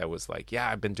candidate that was like, yeah,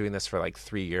 I've been doing this for like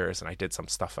 3 years, and I did some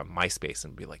stuff on MySpace,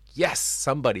 and be like, yes,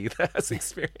 somebody that has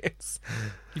experience.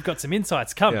 You've got some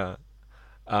insights. Come. Yeah.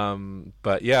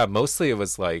 But yeah, mostly it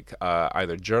was like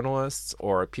either journalists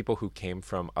or people who came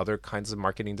from other kinds of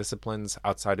marketing disciplines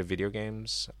outside of video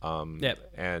games.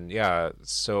 And yeah,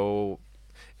 so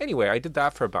anyway, I did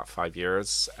that for about 5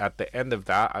 years. At the end of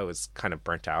that, I was kind of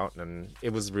burnt out, and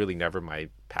it was really never my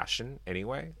passion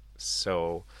anyway.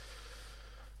 So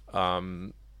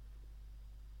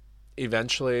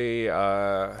eventually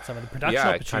some of the production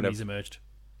opportunities emerged.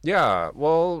 Yeah,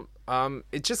 well,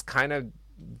 it just kind of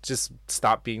just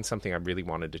stopped being something I really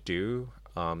wanted to do.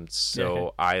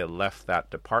 So I left that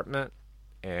department,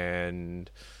 and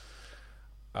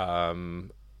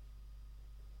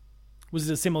was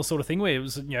it a similar sort of thing where it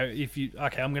was, if you,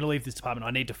 okay, I'm going to leave this department,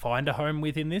 I need to find a home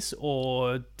within this,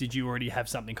 or did you already have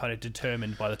something kind of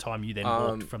determined by the time you then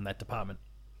walked from that department?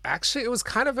 Actually, it was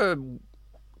kind of a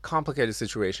complicated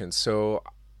situation. So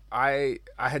I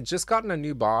had just gotten a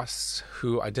new boss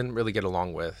who I didn't really get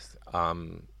along with.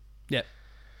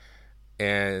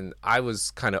 And I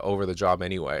was kind of over the job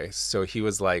anyway. So he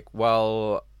was like,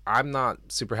 well, I'm not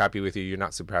super happy with you. You're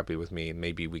not super happy with me.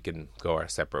 Maybe we can go our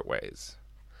separate ways.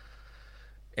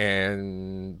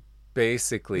 And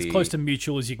basically, as close to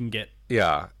mutual as you can get.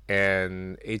 Yeah.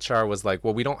 And HR was like,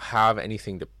 well, we don't have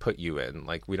anything to put you in.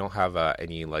 Like, we don't have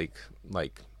any like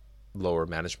lower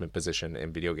management position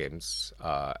in video games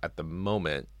at the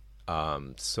moment.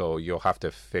 So you'll have to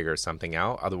figure something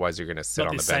out. Otherwise, you're going to sit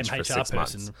on the bench for 6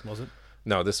 months. Was it?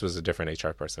 No, this was a different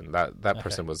HR person. That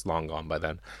person was long gone by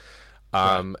then.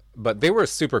 But they were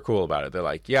super cool about it. They're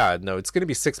like, yeah, no, it's going to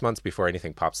be 6 months before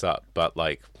anything pops up. But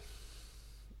like,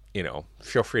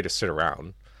 feel free to sit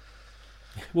around.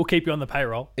 We'll keep you on the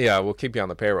payroll. Yeah, we'll keep you on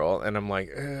the payroll. And I'm like,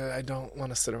 I don't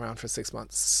want to sit around for 6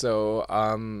 months. So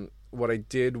what I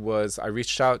did was I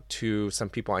reached out to some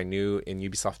people I knew in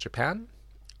Ubisoft Japan,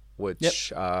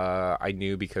 which I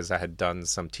knew because I had done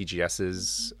some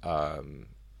TGSs.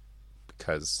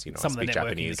 Because I speak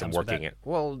Japanese and working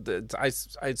I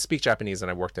speak Japanese, and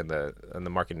I worked in the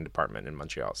marketing department in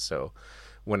Montreal. So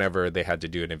whenever they had to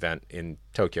do an event in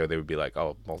Tokyo, they would be like,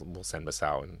 "Oh, we'll send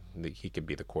Masao, and he could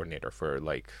be the coordinator for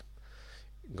like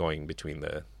going between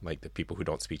the people who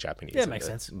don't speak Japanese." Yeah, makes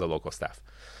sense. The local staff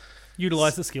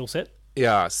utilize the skill set.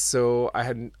 Yeah, so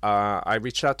I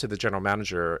reached out to the general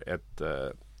manager at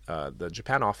the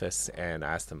Japan office and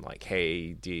asked him like,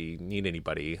 "Hey, do you need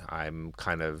anybody? I'm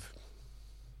kind of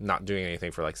not doing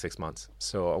anything for like 6 months."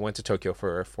 So I went to Tokyo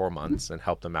for 4 months and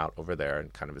helped them out over there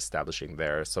and kind of establishing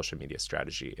their social media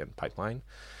strategy and pipeline.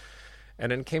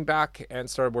 And then came back and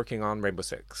started working on Rainbow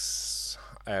Six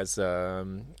as I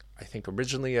think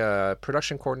originally a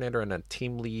production coordinator and a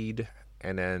team lead,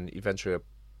 and then eventually a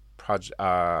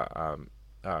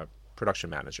production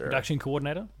manager. Production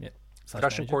coordinator? Yeah.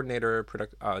 Production coordinator,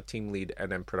 team lead,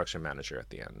 and then production manager at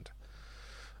the end.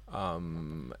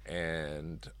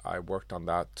 And I worked on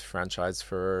that franchise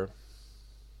for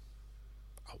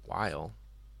a while.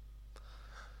 I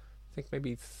think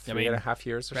maybe 3.5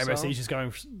 years or Rainbow so. Siege is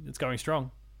going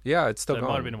strong. Yeah, it's still so going.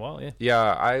 It might have been a while, yeah.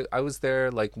 Yeah, I was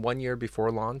there like 1 year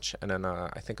before launch, and then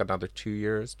I think another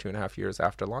 2.5 years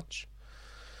after launch.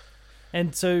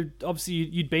 And so obviously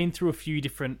you'd been through a few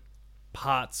different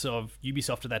parts of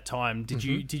Ubisoft at that time. Did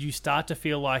you start to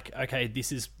feel like, okay,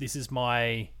 this is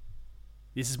my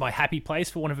happy place,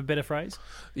 for want of a better phrase?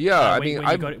 Yeah, I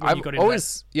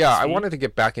wanted to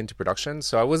get back into production.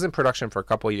 So I was in production for a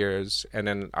couple of years, and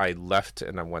then I left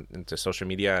and I went into social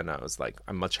media, and I was like,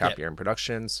 I'm much happier in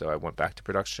production. So I went back to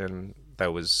production.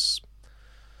 That was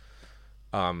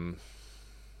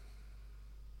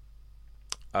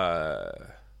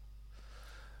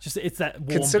just it's that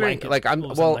warm blanket. Like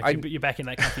you're back in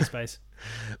that comfy space.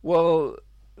 Well,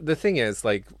 the thing is,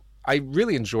 like, I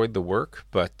really enjoyed the work,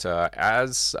 but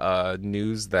as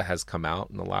news that has come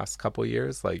out in the last couple of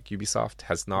years, like Ubisoft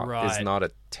is not a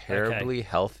terribly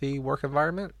healthy work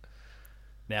environment.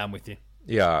 Now I'm with you.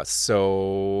 Yeah,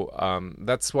 so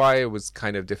that's why it was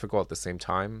kind of difficult at the same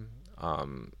time.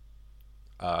 But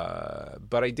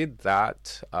I did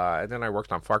that, and then I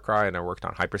worked on Far Cry, and I worked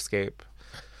on Hyperscape.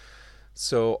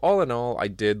 So all in all, I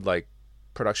did like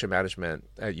production management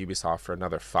at Ubisoft for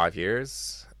another 5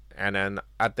 years. And then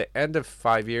at the end of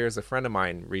 5 years, a friend of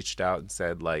mine reached out and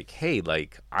said like, "Hey,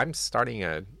 like, I'm starting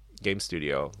a game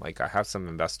studio. Like, I have some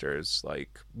investors.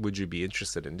 Like, would you be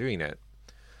interested in doing it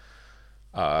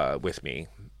with me?"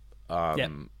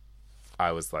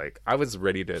 I was like, I was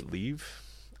ready to leave.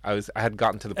 I had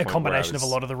gotten to the point a combination of a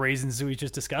lot of the reasons we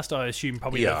just discussed. I assume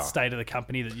probably the state of the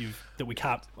company that we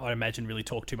can't, I imagine, really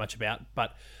talk too much about.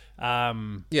 But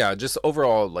just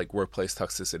overall like workplace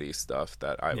toxicity stuff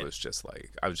that I was just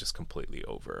like, I was just completely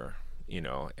over,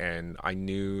 and I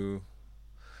knew,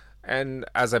 and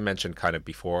as I mentioned kind of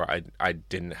before, I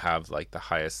didn't have like the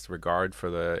highest regard for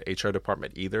the HR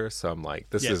department either. So I'm like,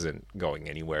 this isn't going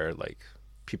anywhere. Like,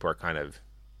 people are kind of,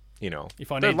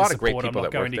 if I need there are a lot the of great support, people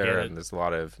that work there, and there's a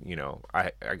lot of,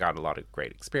 I got a lot of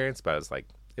great experience, but I was like,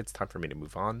 it's time for me to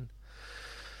move on.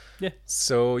 Yeah.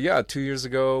 So 2 years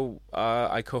ago,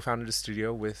 I co-founded a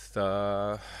studio with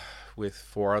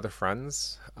 4 other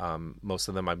friends. Most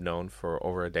of them I've known for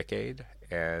over a decade,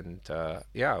 and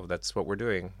that's what we're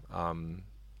doing.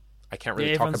 I can't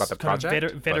really talk about the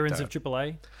project. Veterans of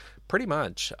AAA. Pretty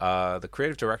much. The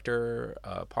creative director,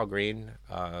 Paul Green,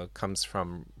 comes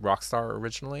from Rockstar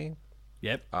originally.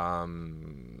 Yep.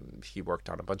 He worked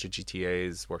on a bunch of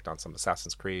GTAs, worked on some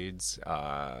Assassin's Creeds,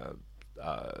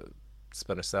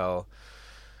 Splinter Cell,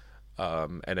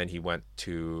 and then he went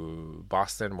to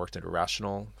Boston, worked at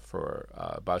Irrational for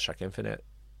BioShock Infinite.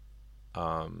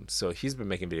 So he's been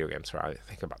making video games for, I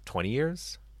think, about 20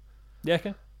 years. Yeah.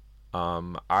 Okay.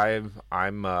 I'm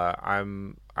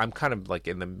kind of like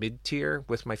in the mid tier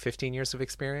with my 15 years of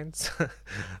experience.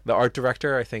 The art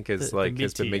director, I think, has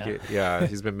been making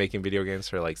he's been making video games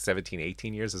for like 17,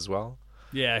 18 years as well.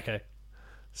 Yeah, okay.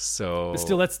 So but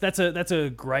still, that's a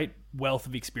great wealth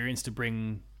of experience to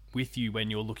bring with you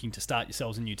when you're looking to start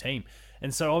yourselves a new team.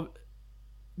 And so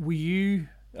were you,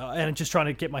 and I'm just trying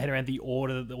to get my head around the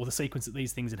order or the sequence that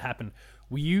these things had happened,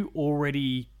 were you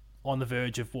already on the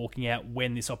verge of walking out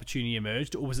when this opportunity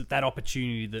emerged, or was it that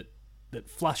opportunity that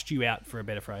flushed you out, for a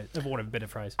better phrase,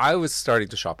 I was starting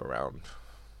to shop around.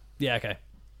 Yeah, okay.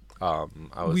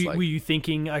 Were you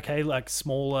thinking, okay, like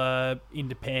smaller,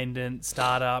 independent,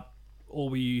 startup,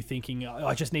 or were you thinking,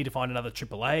 I just need to find another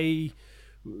AAA?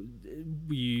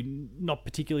 Were you not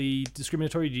particularly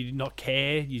discriminatory? Did you not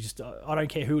care? You just, I don't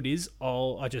care who it is.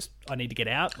 I need to get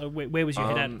out. Where was your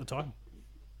head at the time?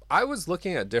 I was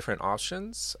looking at different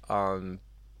options,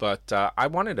 but I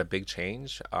wanted a big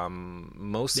change.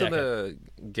 Most of the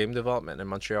game development in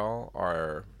Montreal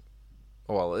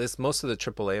most of the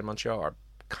AAA in Montreal are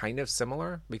kind of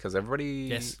similar because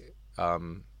everybody,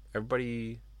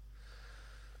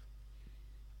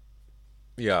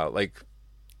 yeah, like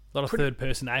a lot of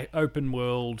third-person open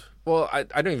world. Well, I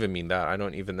don't even mean that. I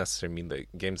don't even necessarily mean the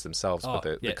games themselves,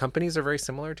 but the companies are very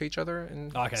similar to each other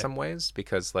in some ways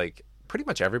because, like, pretty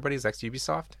much everybody's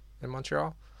ex-Ubisoft in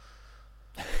Montreal.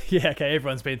 Yeah, okay,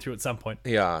 everyone's been through at some point.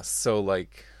 Yeah, so,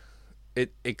 like,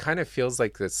 it kind of feels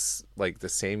like this, like, the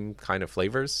same kind of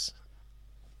flavors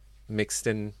mixed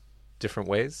in different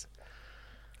ways.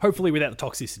 Hopefully without the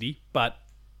toxicity, but...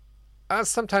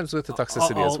 sometimes with the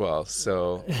toxicity as well,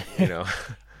 so, you know...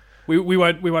 We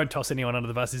won't toss anyone under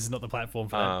the bus. This is not the platform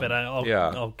for that. But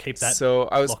I'll keep that. So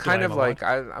I was kind of like,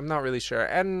 I'm not really sure.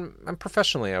 And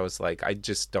professionally, I was like, I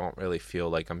just don't really feel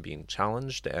like I'm being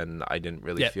challenged, and I didn't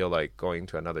really feel like going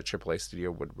to another AAA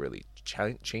studio would really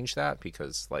change that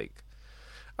because, like,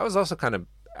 I was also kind of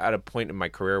at a point in my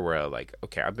career where, like,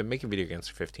 okay, I've been making video games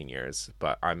for 15 years,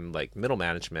 but I'm like middle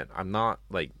management. I'm not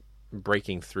like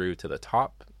breaking through to the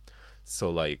top, so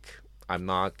like I'm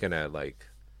not gonna like.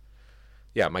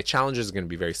 Yeah, my challenges are going to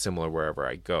be very similar wherever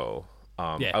I go.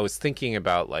 I was thinking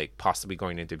about like possibly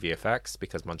going into VFX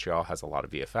because Montreal has a lot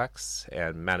of VFX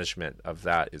and management of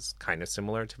that is kind of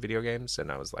similar to video games.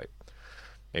 And I was like,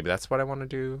 maybe that's what I want to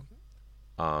do.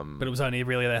 But it was only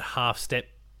really that half step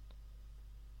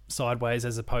sideways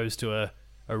as opposed to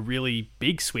a really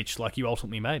big switch like you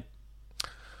ultimately made.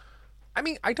 I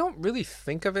mean, I don't really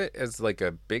think of it as like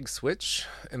a big switch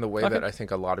in the way that I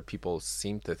think a lot of people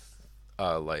seem to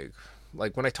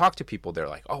like when I talk to people, they're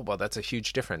like, oh, well, that's a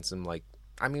huge difference. And like,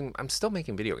 I mean, I'm still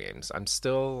making video games. I'm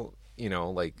still, you know,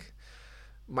 like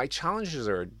my challenges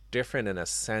are different in a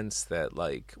sense that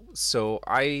like, so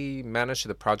I manage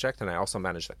the project and I also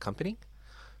manage the company.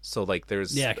 So like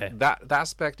there's that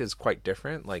aspect is quite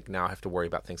different. Like now I have to worry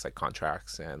about things like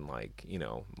contracts and like, you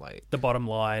know, like the bottom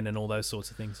line and all those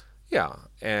sorts of things. Yeah.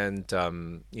 And,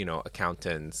 you know,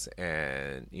 accountants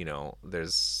and, you know,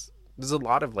 there's a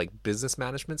lot of like business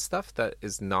management stuff that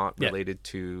is not related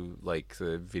to like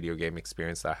the video game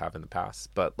experience that I have in the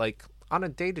past. But like on a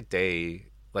day-to-day,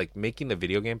 like making the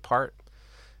video game part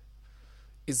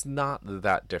is not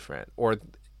that different. Or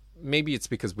maybe it's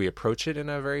because we approach it in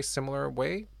a very similar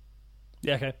way.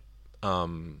 Yeah, okay.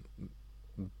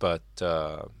 But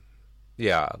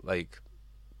yeah, like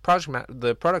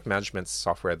the product management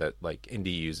software that like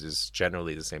Indie uses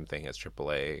generally the same thing as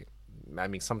AAA. I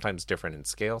mean, sometimes different in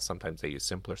scale. Sometimes they use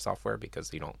simpler software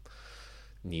because you don't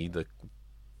need the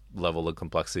level of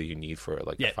complexity you need for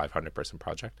like a 500-person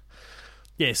project.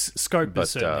 Yes, scope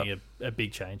is certainly a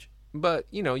big change. But,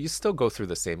 you know, you still go through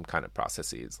the same kind of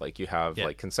processes. Like you have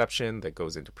like conception that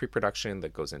goes into pre-production,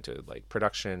 that goes into like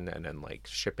production, and then like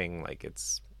shipping. Like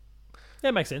it's...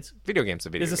 That makes sense. Video game's a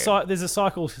video game. There's a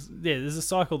cycle. Yeah, there's a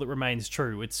cycle that remains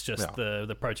true. It's just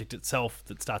the project itself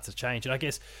that starts to change. And I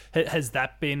guess has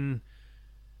that been...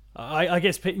 I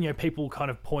guess, you know, people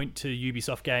kind of point to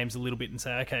Ubisoft games a little bit and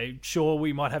say, okay, sure,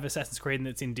 we might have Assassin's Creed and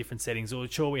it's in different settings, or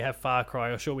sure we have Far Cry,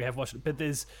 or sure we have Watch, but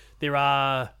there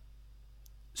are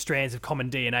strands of common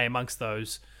DNA amongst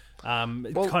those.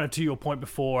 Kind of to your point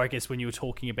before, I guess when you were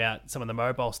talking about some of the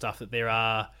mobile stuff, that there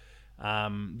are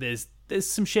there's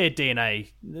some shared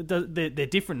DNA. They're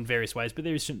different in various ways, but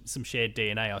there is some shared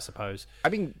DNA, I suppose. I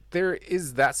mean, there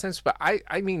is that sense, but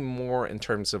I mean more in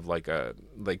terms of like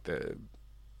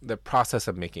the process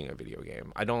of making a video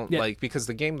game. I don't like, because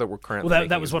the game that we're currently making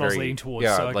that was what I was leaning towards.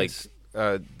 Yeah,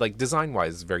 so like design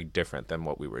wise is very different than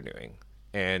what we were doing,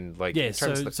 and like in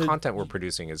terms of the content we're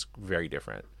producing is very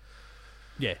different.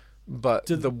 Yeah, but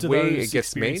the way it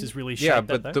gets made is really shaped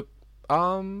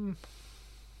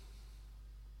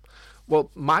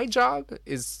well, my job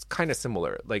is kind of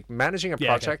similar. Like managing a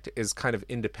project is kind of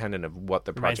independent of what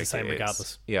the project is.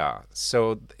 Regardless. Yeah.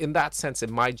 So in that sense,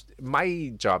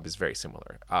 my job is very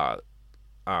similar.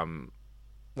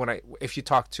 If you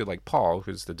talk to like Paul,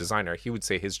 who's the designer, he would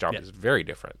say his job is very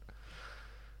different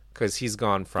because he's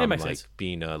gone from like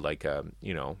being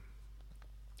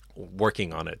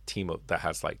working on a team that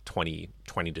has like 20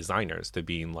 designers to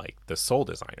being like the sole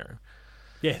designer.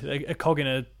 Yeah, a cog in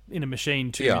a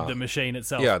machine to the machine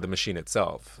itself. Yeah, the machine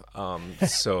itself.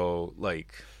 So,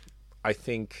 like, I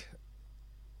think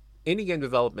indie game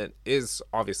development is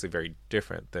obviously very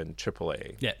different than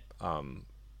AAA. Yeah.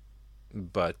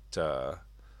 But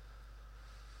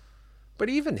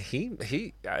even he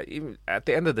even at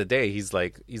the end of the day, he's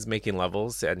making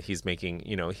levels and he's making,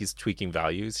 you know, he's tweaking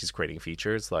values, he's creating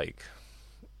features, like,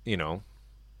 you know.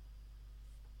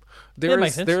 There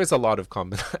is a lot of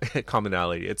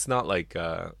commonality. It's not like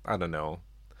I don't know.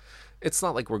 It's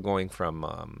not like we're going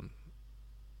from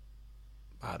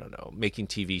I don't know, making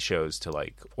TV shows to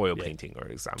like oil painting, or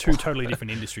example. Two totally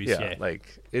different industries. Yeah,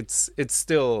 like it's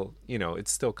still, you know,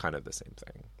 it's still kind of the same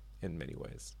thing in many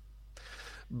ways.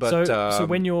 But so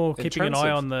when you're keeping an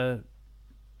eye on the,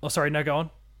 oh sorry, no, go on.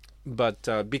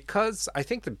 But because I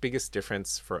think the biggest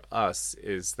difference for us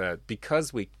is that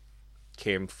because we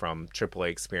came from AAA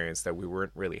experience that we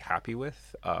weren't really happy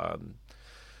with,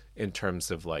 in terms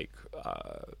of like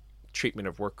treatment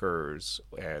of workers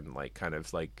and like kind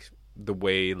of like the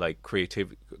way like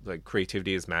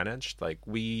creativity is managed, like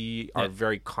we are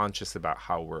very conscious about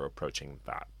how we're approaching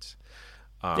that.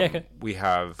 Okay. We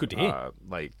have good to hear.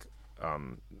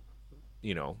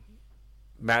 you know,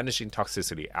 managing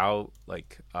toxicity out,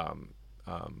 like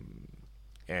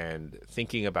and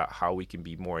thinking about how we can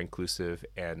be more inclusive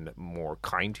and more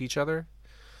kind to each other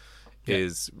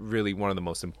is really one of the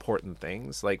most important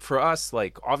things. Like for us,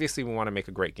 like obviously we want to make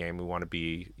a great game. We want to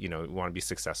be, you know, we want to be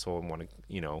successful, and want to,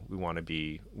 you know, we want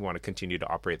to continue to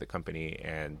operate the company,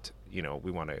 and you know,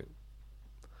 we want to.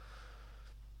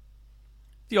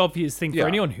 The obvious thing for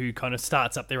anyone who kind of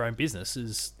starts up their own business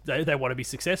is they want to be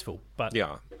successful. But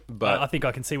I think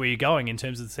I can see where you're going in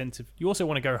terms of the sense of you also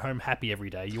want to go home happy every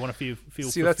day. You want to feel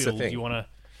fulfilled. That's the thing. You want to.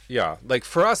 Yeah, like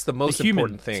for us, the most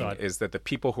important thing is that the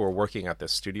people who are working at the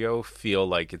studio feel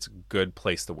like it's a good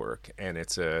place to work, and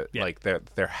it's like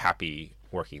they're happy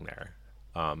working there,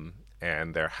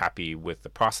 and they're happy with the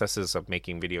processes of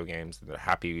making video games, and they're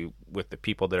happy with the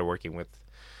people that are working with,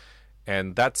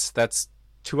 and that's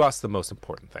to us the most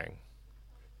important thing.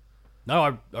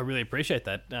 No, I really appreciate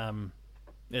that.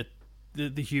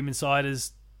 The human side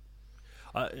is,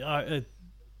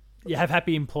 you have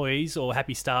happy employees or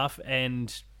happy staff,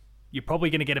 and you're probably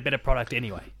going to get a better product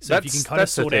anyway. So if you can kind of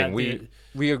sort out, we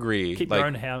agree, keep your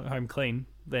own home clean,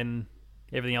 then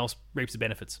everything else reaps the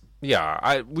benefits.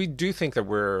 Yeah, we do think that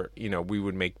we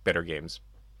would make better games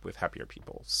with happier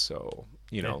people. So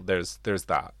you know, there's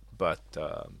that, but.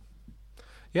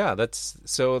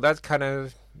 That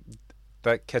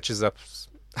catches up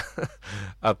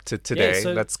to today. Yeah,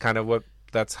 so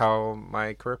that's how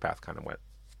my career path kind of went.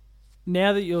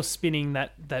 Now that you're spinning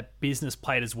that business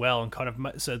plate as well, and kind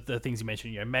of so the things you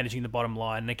mentioned, you know, managing the bottom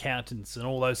line, and accountants, and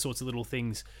all those sorts of little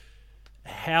things,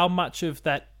 how much of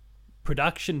that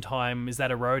production time is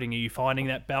that eroding? Are you finding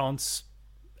that balance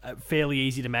fairly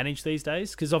easy to manage these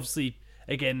days? Because obviously,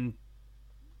 again,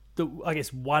 I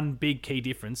guess one big key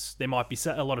difference, there might be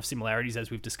a lot of similarities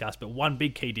as we've discussed, but one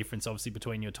big key difference obviously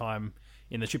between your time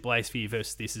in the AAA sphere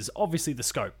versus this is obviously the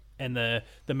scope and the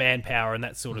manpower and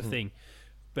that sort of thing.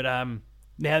 But now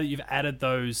that you've added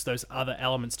those other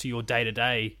elements to your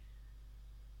day-to-day,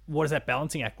 what does that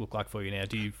balancing act look like for you now?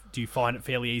 Do you find it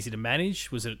fairly easy to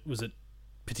manage? Was it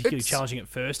particularly challenging at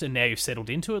first, and now you've settled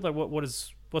into it? Like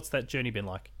what's that journey been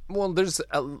like? Well, there's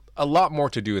a lot more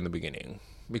to do in the beginning,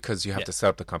 because you have to set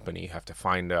up the company, you have to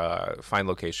find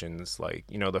locations. Like,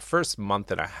 you know, the first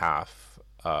month and a half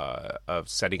of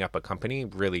setting up a company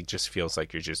really just feels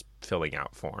like you're just filling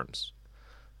out forms.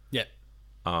 Yeah.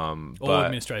 All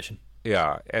administration.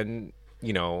 Yeah, and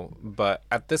you know, but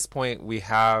at this point we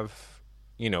have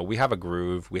a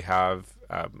groove. We have,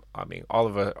 all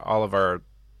of our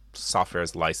software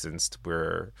is licensed.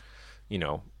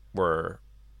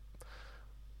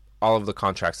 All of the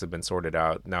contracts have been sorted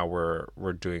out. Now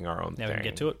we're doing our own thing. Now we can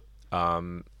get to it.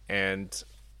 And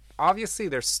obviously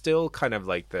there's still kind of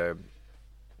like the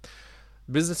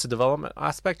business development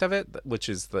aspect of it, which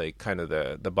is like kind of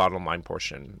the bottom line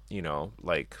portion, you know,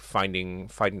 like finding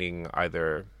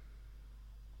either,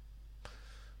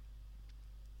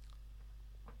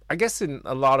 I guess in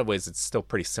a lot of ways it's still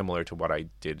pretty similar to what I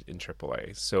did in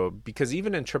AAA. So because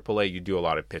even in AAA you do a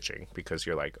lot of pitching, because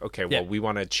you're like, okay, well, we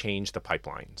want to change the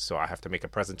pipeline. So I have to make a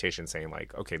presentation saying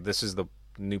like, okay, this is the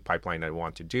new pipeline I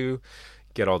want to do.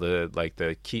 Get all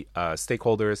the key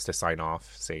stakeholders to sign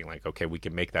off, saying like, okay, we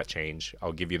can make that change.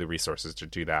 I'll give you the resources to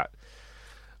do that.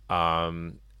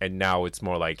 And now it's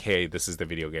more like, hey, this is the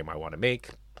video game I want to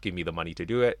make. Give me the money to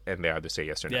do it, and they either say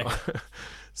yes or no.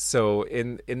 So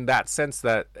in that sense,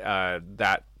 that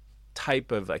that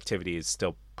type of activity is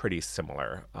still pretty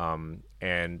similar.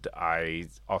 And I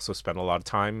also spend a lot of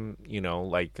time, you know,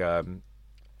 like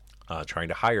trying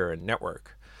to hire and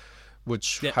network,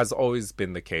 which has always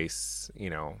been the case.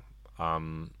 You know,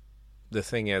 the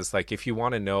thing is, like, if you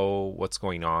want to know what's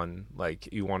going on,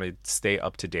 like, you want to stay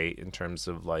up to date in terms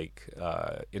of like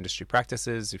industry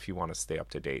practices, if you want to stay up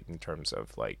to date in terms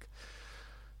of like,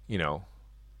 you know,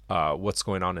 what's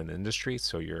going on in the industry,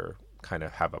 so you're kind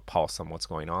of have a pulse on what's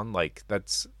going on, like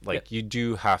that's like you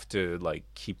do have to like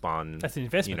keep on. That's an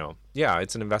investment, you know. Yeah,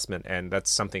 it's an investment, and that's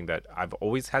something that I've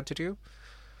always had to do.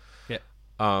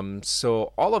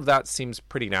 So all of that seems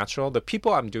pretty natural. The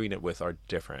people I'm doing it with are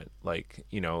different. Like,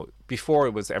 before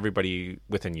it was everybody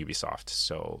within Ubisoft.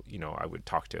 So, I would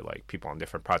talk to like people on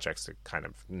different projects to kind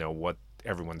of know what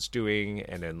everyone's doing,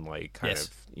 and then like kind of,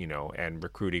 and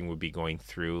recruiting would be going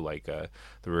through like the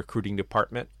recruiting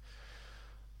department.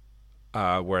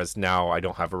 Whereas now I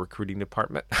don't have a recruiting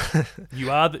department.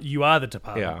 You are the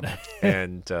department. Yeah.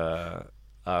 And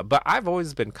but I've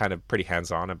always been kind of pretty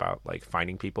hands-on about like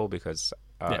finding people, because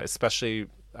especially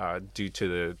due to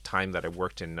the time that I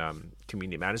worked in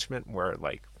community management, where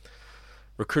like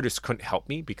recruiters couldn't help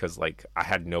me because like I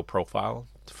had no profile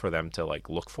for them to like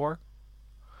look for.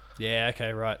 Yeah,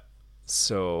 okay, right.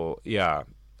 So yeah,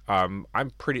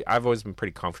 I've always been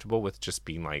pretty comfortable with just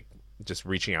being like, just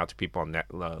reaching out to people on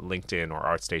LinkedIn or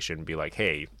ArtStation and be like,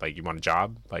 hey, like, you want a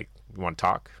job? Like, you want to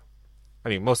talk? I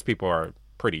mean, most people are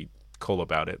pretty cool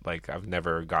about it. Like, I've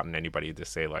never gotten anybody to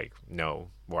say like, no,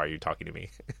 why are you talking to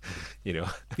me? Yeah,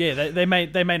 they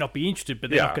may not be interested, but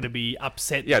they're not going to be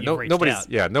upset that you've reached out.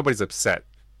 Yeah, nobody's upset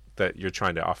that you're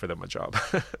trying to offer them a job.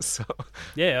 So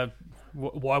yeah,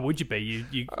 why would you be? You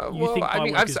think I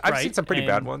mean, I've seen some pretty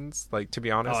bad ones. Like, to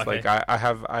be honest, like I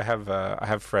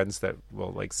have friends that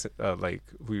will like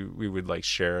we would like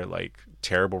share like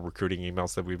terrible recruiting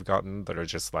emails that we've gotten that are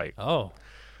just like,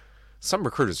 some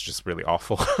recruiters are just really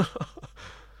awful.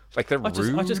 Like, they're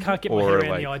rude. I just can't get my head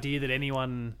around the idea that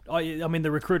anyone. I mean,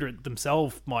 the recruiter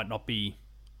themselves might not be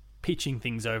pitching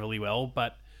things overly well,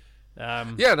 but.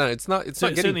 It's not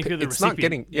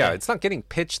getting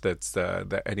pitched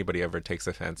that anybody ever takes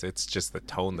offense. It's just the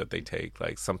tone that they take.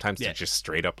 Like, sometimes they're just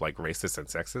straight up like racist and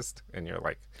sexist, and you're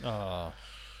like, yeah,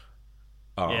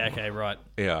 okay, right.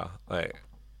 Yeah, like,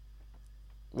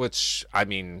 which, I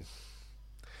mean,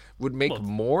 would make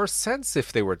more sense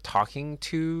if they were talking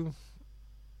to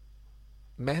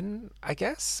men, I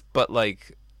guess. But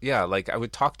like, yeah, like, I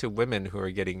would talk to women who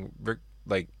are getting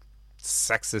like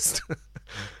sexist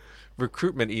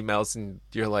recruitment emails, and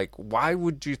you're like, why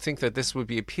would you think that this would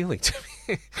be appealing to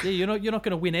me? Yeah, you're not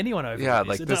going to win anyone over. Yeah,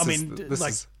 this.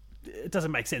 Like, it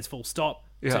doesn't make sense. Full stop.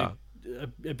 Yeah.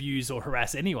 To abuse or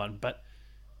harass anyone, but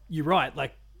you're right.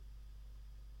 Like,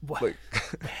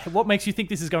 what makes you think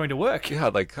this is going to work? Yeah,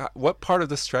 like, what part of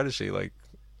the strategy? Like,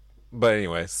 but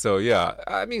anyway, so yeah,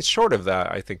 I mean, short of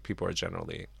that, I think people are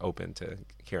generally open to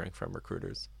hearing from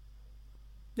recruiters.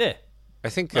 Yeah. I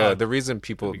think the reason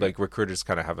people like recruiters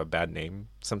kind of have a bad name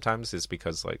sometimes is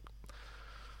because like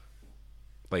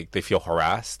they feel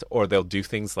harassed, or they'll do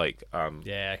things like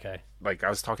like, I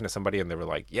was talking to somebody and they were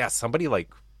like, yeah, somebody like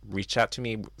reached out to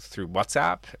me through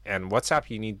WhatsApp, and WhatsApp,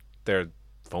 you need their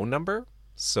phone number.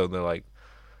 So they're like,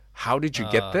 how did you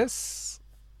get this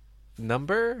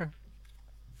number?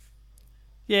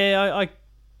 Yeah,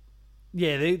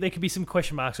 there could be some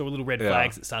question marks or little red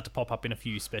flags that start to pop up in a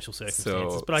few special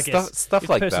circumstances. So, but I guess stuff if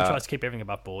like the person that tries to keep everything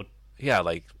above board. Yeah,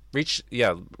 like reach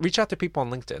out to people on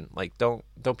LinkedIn. Like, don't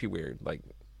be weird. Like,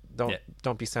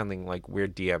 don't be sending like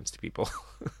weird DMs to people.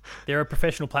 There are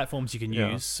professional platforms you can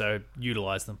use, so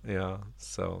utilize them. Yeah.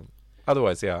 So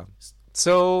otherwise, yeah.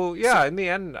 So yeah, in the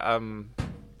end,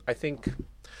 I think,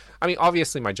 I mean,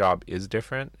 obviously my job is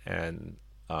different, and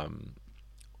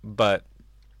but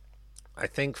I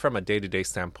think from a day-to-day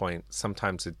standpoint,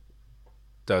 sometimes it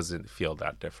doesn't feel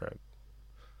that different.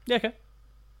 Yeah, okay.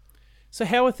 So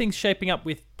how are things shaping up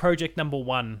with project number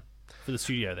 1 for the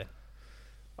studio then?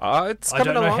 I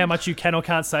don't know how much you can or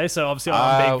can't say, so obviously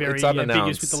I'm being very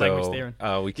ambiguous with the language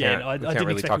there. We can't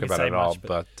really talk about it at all,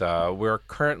 but we're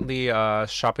currently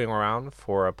shopping around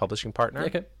for a publishing partner.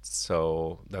 Okay.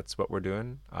 So that's what we're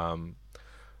doing.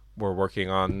 We're working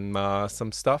on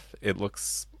some stuff.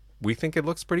 We think it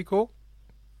looks pretty cool.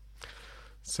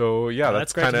 So yeah,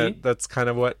 that's kind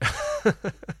of what.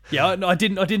 Yeah, I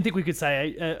didn't think we could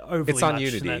say overly it's on much.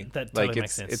 Unity. That totally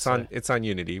makes sense. It's on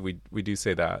Unity. We do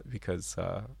say that because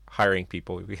hiring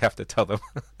people, we have to tell them.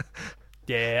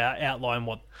 Yeah, outline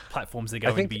what platforms they're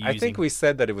going to be using. I think we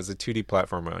said that it was a 2D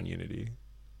platform on Unity.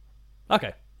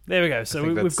 Okay, there we go. So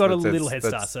we've got a little head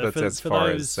start. So that's as far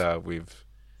as we've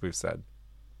said.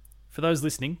 For those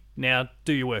listening, now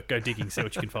do your work. Go digging, see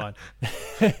what you can find.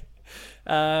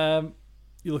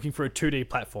 You're looking for a 2D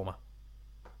platformer.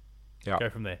 Yeah. Go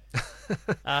from there.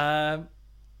 I'm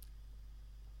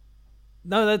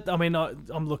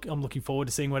looking forward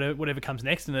to seeing whatever comes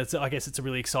next, and I guess it's a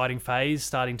really exciting phase,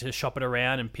 starting to shop it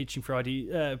around and pitching for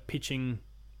pitching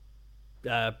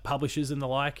publishers and the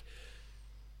like.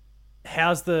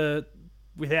 How's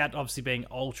without obviously being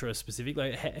ultra specific,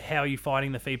 like how are you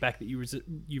finding the feedback that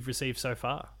you've received so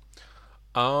far?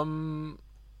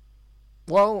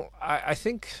 Well, I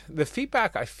think the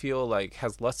feedback I feel like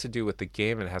has less to do with the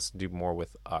game and has to do more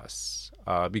with us,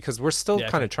 because we're still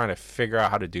kind of trying to figure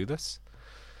out how to do this.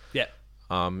 Yeah.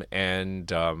 And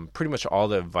pretty much all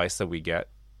the advice that we get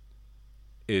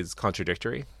is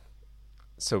contradictory.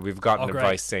 So we've gotten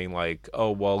advice saying like,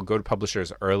 "Oh, well, go to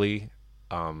publishers early,"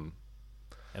 and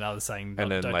others saying,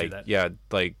 and then don't like, do that. yeah,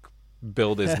 like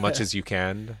build as much as you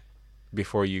can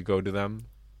before you go to them.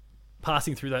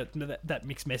 Passing through that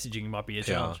mixed messaging might be a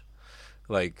challenge.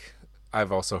 Like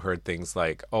I've also heard things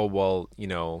like, "Oh, well,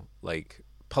 like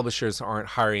publishers aren't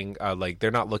hiring, like they're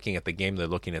not looking at the game, they're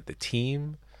looking at the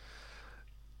team."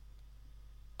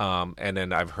 And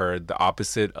then I've heard the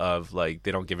opposite of like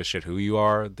they don't give a shit who you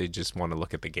are, they just want to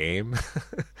look at the game.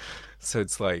 So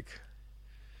it's like,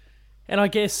 and I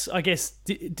guess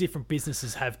different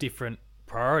businesses have different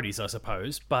priorities, I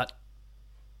suppose, but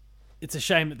it's a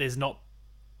shame that there's not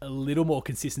a little more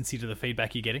consistency to the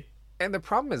feedback you're getting. And the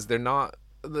problem is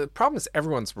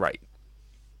everyone's right,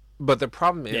 but the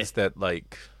problem is that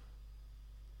like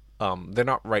they're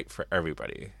not right for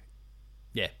everybody.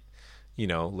 Yeah.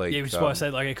 Like which is why I say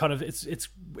like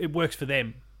it works for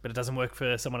them, but it doesn't work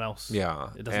for someone else. Yeah,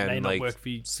 it may not work for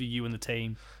you and the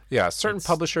team. Yeah, certain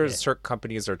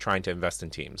companies are trying to invest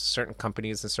in teams. Certain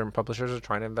companies and certain publishers are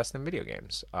trying to invest in video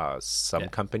games. Some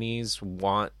companies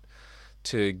want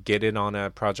to get in on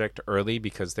a project early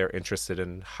because they're interested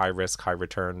in high risk, high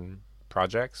return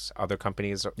projects. Other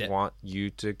companies want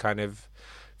you to kind of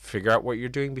figure out what you're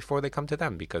doing before they come to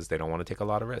them because they don't want to take a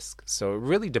lot of risk. So it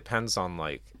really depends on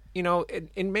like,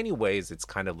 in many ways it's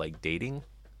kind of like dating.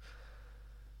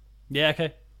 Yeah,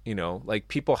 okay. Like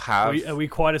people have. Are we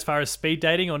quite as far as speed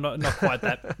dating, or not quite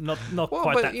that? Not well,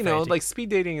 quite but, that. Fancy. Like speed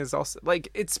dating is also like,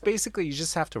 it's basically you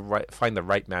just have to find the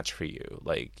right match for you.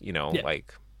 Like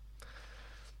like.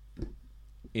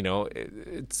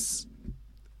 It's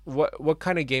what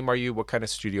kind of game are you? What kind of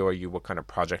studio are you? What kind of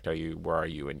project are you? Where are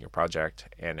you in your project?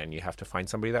 And then you have to find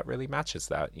somebody that really matches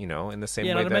that. In the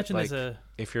same way that like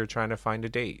if you're trying to find a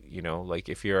date, like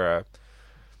if you're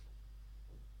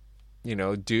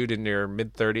a dude in your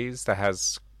mid 30s that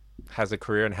has a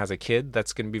career and has a kid,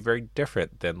 that's going to be very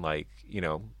different than like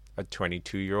a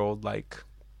 22-year-old like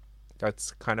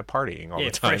that's kind of partying all the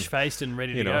time, fresh faced and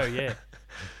ready to go. Yeah.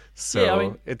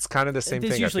 So it's kind of the same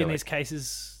thing. Usually in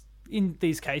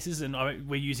these cases, and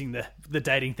we're using the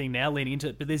dating thing now, leaning into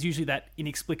it, but there's usually that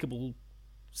inexplicable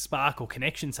spark or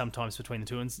connection sometimes between the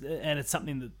two, and it's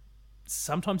something that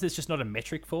sometimes there's just not a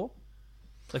metric for.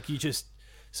 Like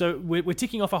so we're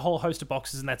ticking off a whole host of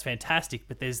boxes, and that's fantastic.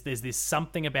 But there's this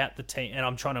something about the team, and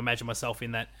I'm trying to imagine myself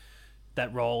in that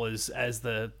role as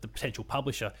the potential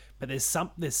publisher. But there's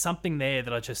something there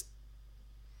that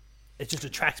it just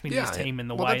attracts me to this team and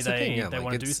the way they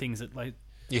want to do things. That like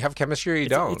you have chemistry or you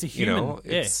don't. It's a human.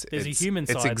 There's a human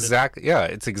side. It's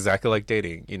exactly like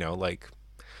dating. Like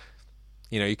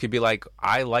you could be like,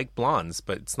 I like blondes,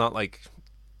 but it's not like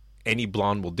any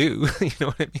blonde will do. You know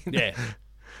what I mean? Yeah.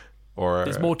 Or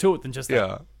there's more to it than just that.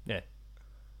 Yeah. Yeah.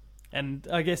 And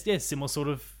I guess similar sort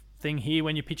of thing here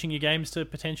when you're pitching your games to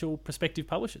potential prospective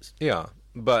publishers. Yeah.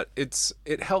 But it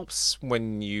helps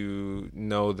when you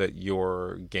know that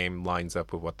your game lines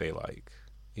up with what they like,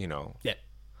 Yeah.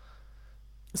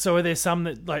 So are there some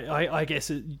that like I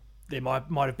guess there might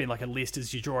have been like a list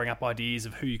as you're drawing up ideas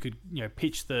of who you could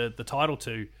pitch the title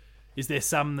to. Is there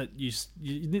some that you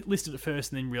listed at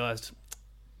first and then realized,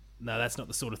 no, that's not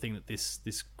the sort of thing that this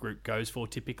group goes for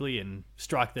typically, and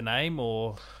strike the name?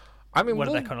 Or I mean, what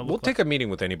did that kind of look like? We'll take a meeting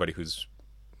with anybody who'll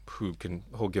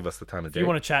give us the time of day. If you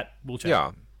want to chat, we'll chat.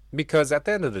 Yeah, because at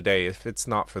the end of the day, if it's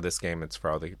not for this game, it's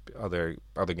for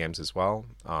other games as well.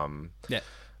 Yeah.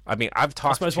 I mean, I've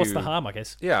talked to... I suppose what's the harm, I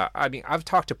guess? Yeah, I mean, I've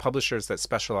talked to publishers that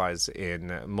specialize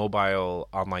in mobile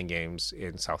online games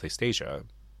in Southeast Asia.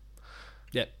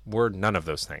 Yeah. We're none of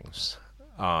those things.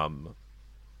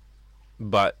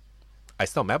 But I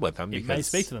still met with them. You may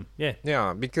speak to them, yeah.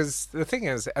 Yeah, because the thing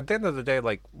is, at the end of the day,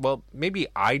 like, well, maybe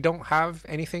I don't have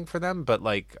anything for them, but,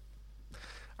 like,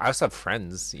 I also have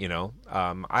friends,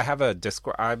 I have a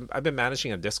Discord. I've been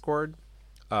managing a Discord.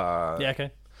 Okay.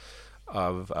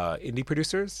 Of indie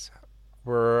producers.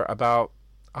 We're about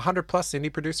 100 plus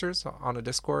indie producers on a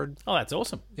Discord. Oh, that's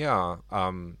awesome. Yeah.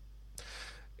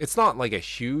 It's not like a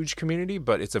huge community,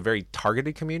 but it's a very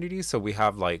targeted community. So we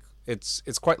have like, it's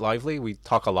quite lively. We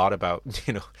talk a lot about,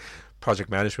 project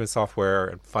management software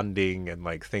and funding and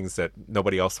like things that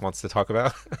nobody else wants to talk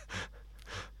about.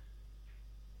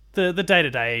 The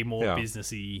day-to-day, more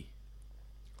businessy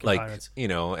components.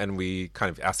 Like, and we kind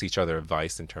of ask each other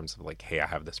advice in terms of like, hey, I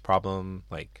have this problem.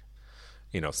 Like,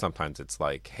 sometimes it's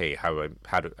like, hey,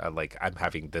 I'm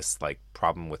having this like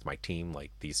problem with my team,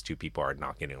 like these two people are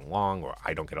not getting along, or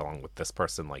I don't get along with this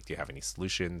person, like do you have any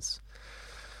solutions?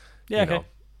 Yeah, okay.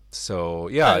 So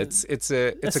yeah, it's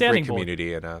a great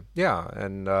community, and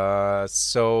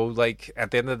so like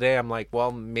at the end of the day, I'm like,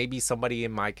 well, maybe somebody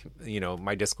in my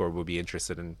my Discord would be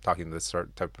interested in talking to this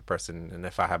sort type of person, and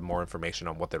if I have more information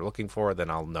on what they're looking for, then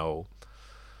I'll know,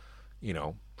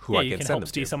 who I can send help them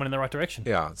steer to. someone in the right direction.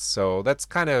 Yeah, so that's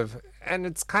kind of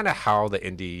how the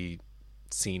indie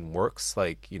scene works.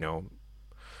 Like,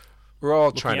 we're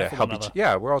all trying to help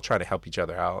we're all trying to help each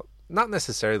other out. Not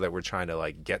necessarily that we're trying to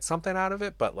like get something out of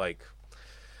it, but like.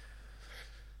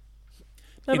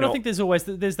 No, but I think there's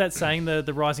that saying,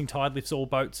 the rising tide lifts all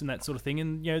boats and that sort of thing,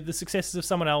 and the successes of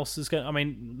someone else is going. I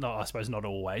mean, no, I suppose not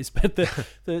always, but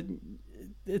I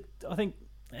think,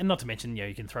 and not to mention,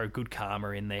 you can throw good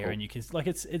karma in there, and you can like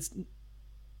it's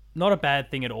not a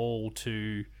bad thing at all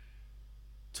to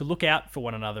look out for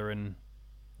one another and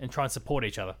try and support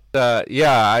each other.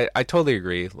 Yeah, I totally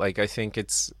agree. Like, I think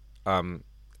it's.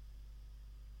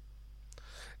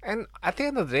 And at the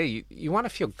end of the day, you want to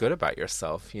feel good about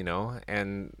yourself,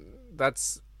 and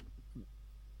that's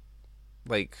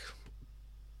like,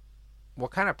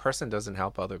 what kind of person doesn't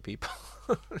help other people?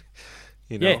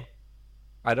 Yeah.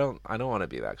 I don't want to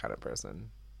be that kind of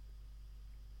person.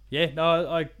 Yeah,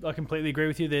 no, I completely agree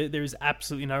with you. There is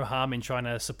absolutely no harm in trying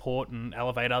to support and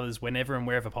elevate others whenever and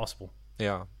wherever possible.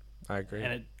 Yeah, I agree.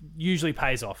 And it usually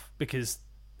pays off because,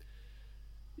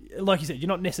 like you said, you're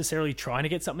not necessarily trying to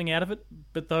get something out of it,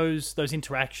 but those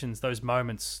interactions, those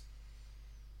moments,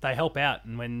 they help out.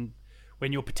 And when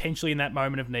you're potentially in that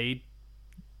moment of need,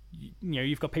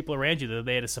 you've got people around you that are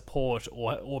there to support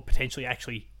or potentially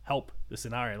actually help the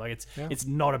scenario. Like it's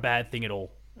not a bad thing at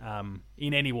all,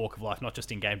 in any walk of life, not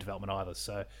just in game development either.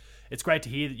 So it's great to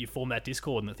hear that you formed that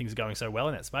Discord and that things are going so well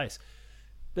in that space.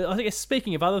 But I think,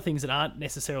 speaking of other things that aren't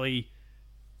necessarily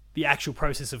the actual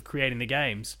process of creating the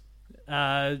games,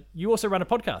 you also run a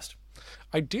podcast.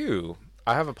 I do.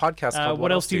 I have a podcast called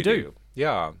What Else Do You Do?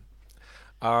 Yeah.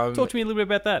 Talk to me a little bit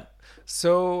about that.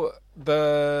 So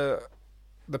the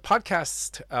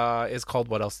podcast is called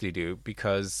What Else Do You Do?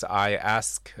 Because I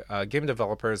ask game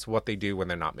developers what they do when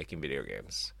they're not making video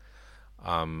games.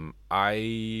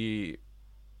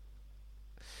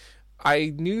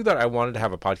 I knew that I wanted to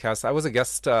have a podcast. I was a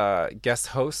guest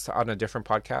host on a different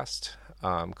podcast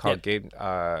called Game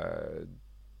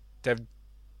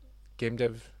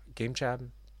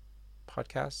Jam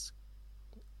podcast.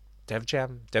 Dev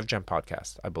Jam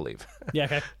podcast, I believe. Yeah,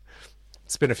 okay.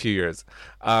 It's been a few years,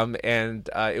 and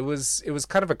it was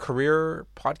kind of a career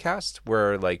podcast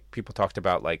where like people talked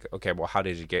about like, okay, well, how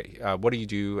did you get? What do you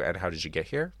do, and how did you get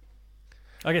here?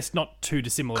 I guess not too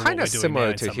dissimilar. Kind of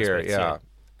similar to here, respects, yeah.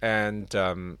 And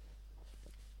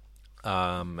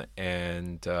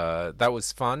that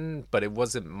was fun, but it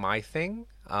wasn't my thing.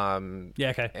 Yeah,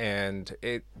 okay. And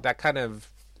that kind of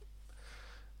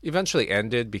eventually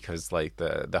ended because like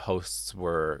the hosts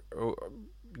were,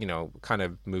 kind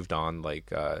of moved on.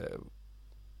 Like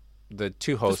the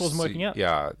two hosts just wasn't working out.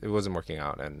 Yeah, it wasn't working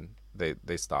out, and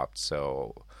they stopped.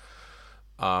 So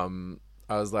I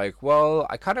was like, well,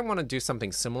 I kind of want to do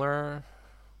something similar.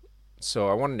 So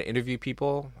I wanted to interview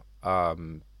people,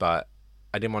 but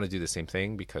I didn't want to do the same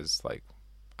thing because like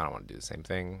I don't want to do the same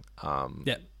thing.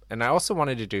 Yeah. And I also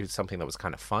wanted to do something that was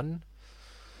kind of fun.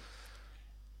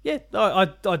 Yeah, I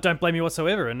don't blame you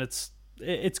whatsoever, and it's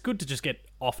good to just get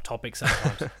off topic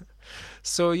sometimes.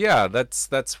 So yeah,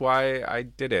 that's why I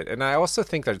did it, and I also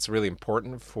think that it's really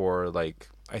important for like,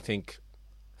 I think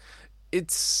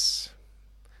it's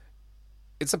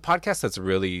a podcast that's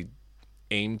really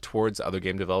aimed towards other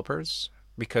game developers,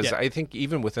 because I think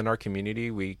even within our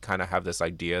community we kind of have this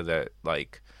idea that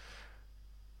like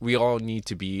we all need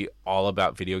to be all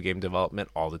about video game development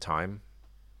all the time.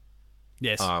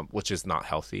 Yes, which is not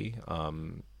healthy.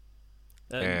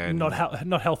 And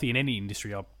not healthy in any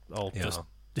industry. I'll just.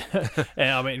 And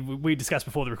I mean, we discussed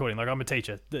before the recording. Like, I'm a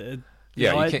teacher. The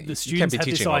students have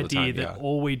this idea that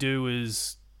all we do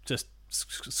is just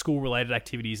school-related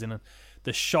activities, and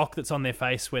the shock that's on their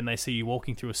face when they see you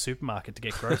walking through a supermarket to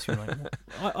get groceries. Like,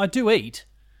 I do eat.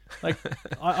 Like,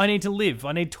 I need to live.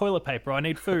 I need toilet paper. I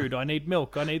need food. I need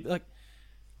milk. I need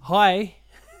hi.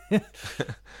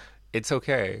 It's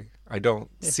okay. I don't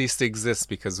cease to exist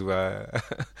because I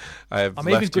have I'm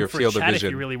left your field of vision. I'm even good for a chat if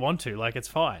you really want to. Like, it's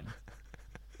fine.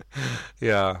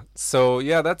 Yeah. So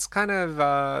yeah, that's kind of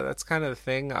the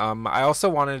thing. I also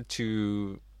wanted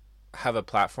to have a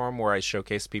platform where I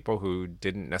showcase people who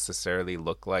didn't necessarily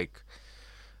look like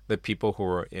the people who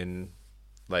were in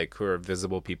like who are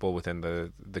visible people within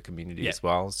the community as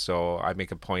well. So I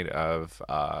make a point of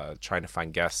trying to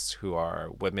find guests who are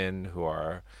women, who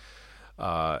are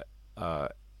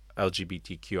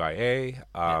LGBTQIA,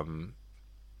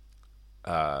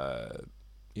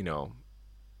 you know,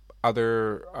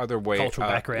 other way cultural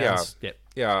backgrounds,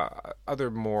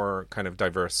 other more kind of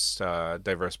diverse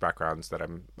backgrounds that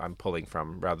I'm pulling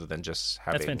from, rather than just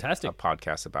having a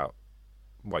podcast about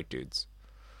white dudes.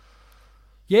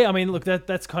 Yeah, I mean, look,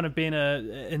 that's kind of been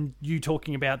and you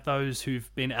talking about those who've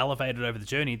been elevated over the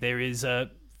journey, there is, for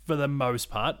the most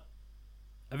part,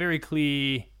 a very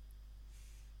clear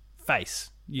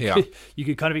face. You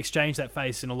could kind of exchange that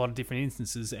face in a lot of different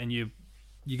instances, and you're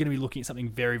going to be looking at something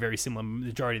very, very similar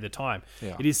majority of the time.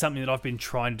 Yeah. It is something that I've been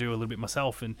trying to do a little bit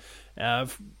myself, and you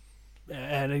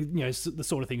know, the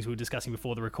sort of things we were discussing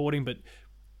before the recording, but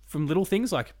from little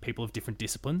things like people of different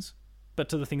disciplines, but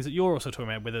to the things that you're also talking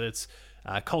about, whether it's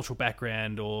cultural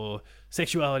background or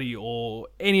sexuality or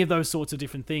any of those sorts of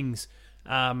different things,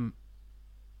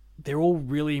 they're all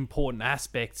really important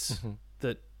aspects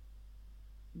that,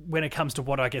 when it comes to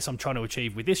what I guess I'm trying to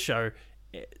achieve with this show,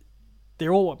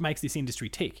 they're all what makes this industry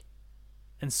tick.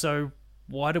 And so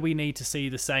why do we need to see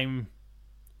the same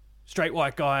straight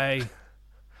white guy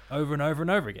over and over and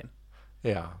over again?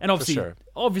 Yeah, and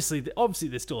obviously,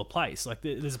 there's still a place. Like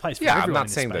there's a place for everyone. I'm not in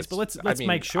saying this space, this, but let's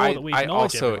make sure that we acknowledge I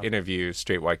also everyone. interview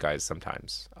straight white guys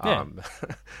sometimes. Yeah.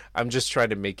 I'm just trying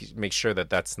to make sure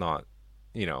that that's not,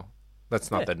 you know,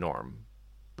 that's not the norm.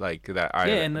 Like that I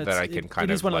can kind of.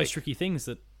 It is one of those tricky things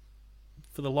that,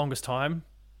 for the longest time,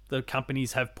 the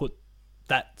companies have put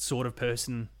that sort of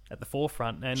person at the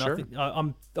forefront, and I think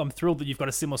I'm thrilled that you've got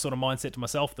a similar sort of mindset to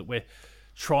myself, that we're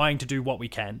trying to do what we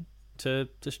can to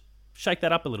shake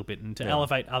that up a little bit and to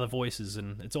elevate other voices,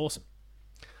 and it's awesome.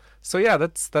 So yeah,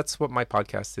 that's what my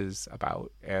podcast is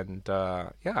about, and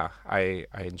I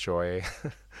enjoy.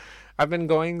 I've been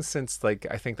going since like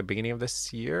I think the beginning of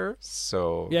this year,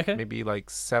 so maybe like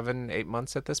 7-8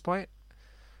 months at this point.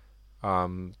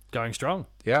 Going strong.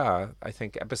 Yeah, I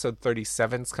think episode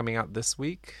 37 is coming out this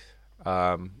week.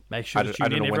 Make sure to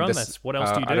tune in, everyone. What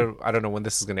else do you do? I don't know when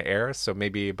this is going to air, so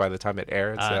maybe by the time it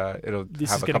airs, it'll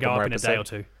this have is a going to couple go more up in episodes. a day or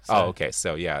two. So. Oh, okay.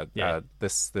 So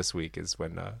this week is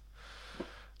when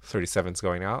 37 is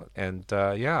going out, and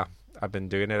I've been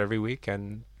doing it every week,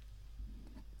 and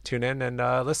tune in and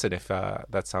listen if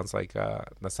that sounds like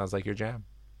your jam.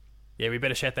 Yeah, we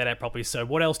better shout that out properly. So,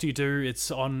 what else do you do?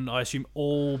 It's on, I assume,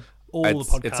 all the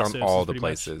podcast. It's on all the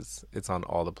places. It's on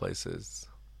all the places.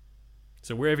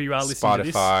 So wherever you are listening to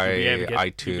this,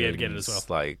 iTunes, you'll be able to get it as well.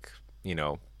 Like, you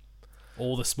know,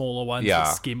 all the smaller ones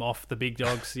that skim off the big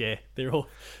dogs. Yeah, they're all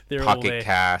there. Pocket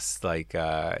Cast, like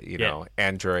you know,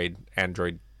 Android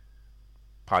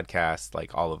podcast,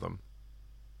 like all of them.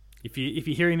 If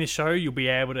you're hearing this show, you'll be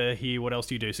able to hear what else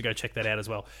you do. So go check that out as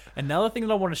well. Another thing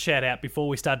that I want to shout out before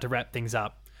we start to wrap things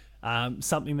up,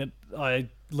 something that I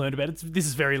learned about. This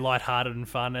is very lighthearted and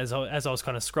fun. As I was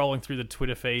kind of scrolling through the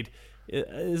Twitter feed,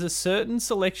 there's a certain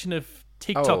selection of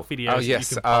TikTok videos. Oh yes,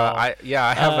 that you can follow.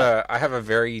 I have a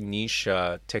very niche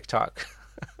TikTok.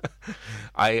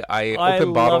 I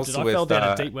open bottles with. I fell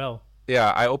down a deep well. Yeah,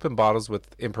 I open bottles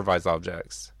with improvised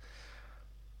objects.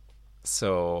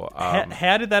 So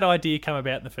how did that idea come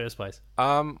about in the first place?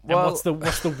 Well, what's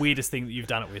the weirdest thing that you've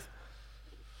done it with?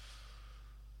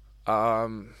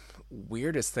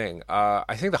 Weirdest thing.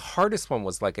 I think the hardest one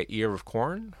was like an ear of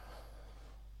corn.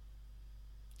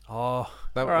 Oh,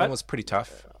 that one was pretty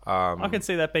tough. I can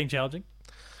see that being challenging.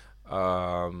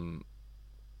 Yeah,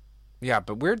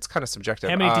 but weird's kind of subjective.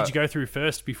 How many did you go through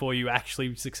first before you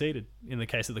actually succeeded in the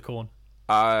case of the corn?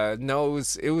 No,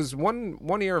 it was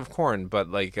one ear of corn, but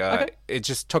like it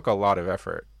just took a lot of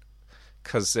effort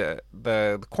because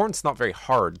the corn's not very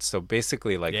hard. So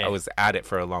basically, like I was at it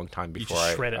for a long time before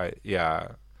I shred it.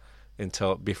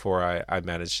 Before I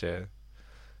managed to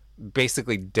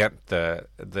basically dent the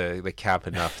cap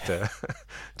enough to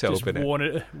open it. Worn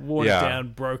it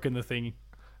down, broken the thing.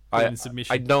 In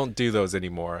submission. I don't do those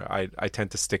anymore. I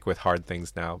tend to stick with hard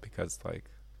things now because like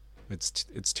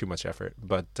it's too much effort.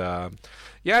 But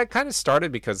it kind of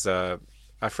started because a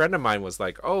friend of mine was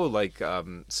like,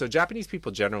 so Japanese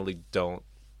people generally don't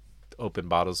open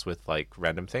bottles with like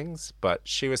random things, but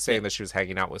she was saying that she was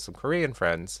hanging out with some Korean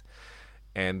friends,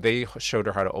 and they showed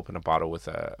her how to open a bottle with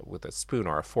a spoon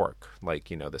or a fork,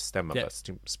 like, you know, the stem of a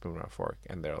spoon or a fork,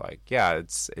 and they're like,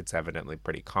 it's evidently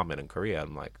pretty common in Korea.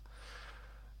 I'm like,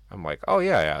 oh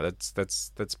yeah,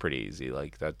 that's pretty easy.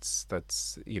 Like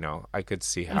that's you know, I could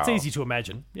see how it's easy to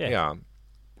imagine. Yeah.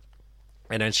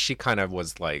 And then she kind of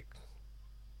was like,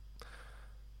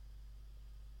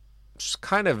 just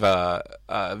kind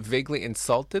of vaguely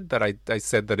insulted that I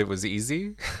said that it was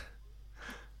easy.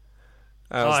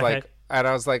 I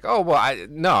was like, oh well,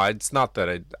 no, it's not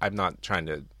that I'm not trying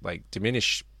to like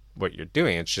diminish what you're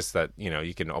doing. It's just that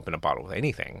you can open a bottle with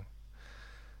anything.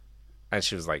 And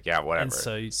she was like, yeah, whatever.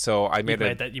 And so I made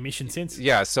that your mission since.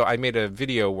 Yeah, so I made a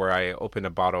video where I opened a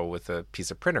bottle with a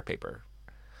piece of printer paper.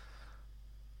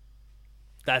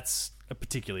 That's a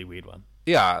particularly weird one.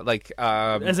 Yeah, like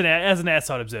as an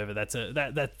outside observer,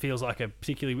 that feels like a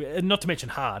particularly, not to mention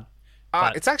hard.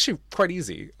 It's actually quite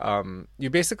easy. You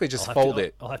basically just fold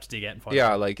it. I'll have to dig out and find it.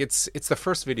 Yeah, like it's the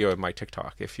first video of my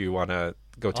TikTok if you want to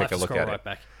go take a look at it.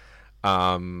 Back.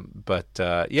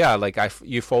 Yeah, like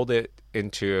you fold it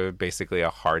into basically a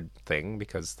hard thing,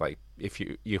 because like if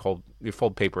you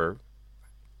fold paper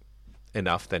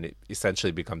enough, then it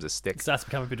essentially becomes a stick. It starts to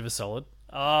become a bit of a solid.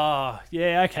 Oh,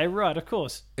 yeah, okay, right, of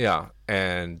course. Yeah,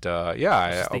 and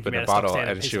I opened a bottle,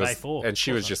 and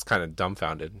she was just kind of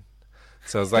dumbfounded.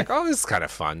 So I was like, oh, this is kind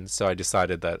of fun. So I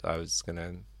decided that I was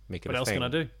gonna make it a thing. What else can I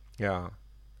do? Yeah,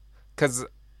 because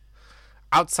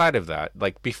outside of that,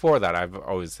 like before that, I've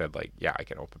always said like, yeah, I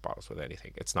can open bottles with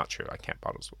anything. It's not true. I can't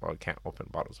open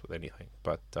bottles with anything.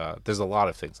 But there's a lot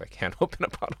of things I can't open a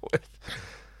bottle with.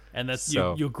 And that's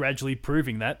you're gradually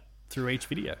proving that through each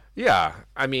video. Yeah,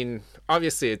 I mean,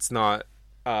 obviously, it's not.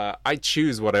 I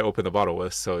choose what I open the bottle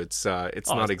with, so it's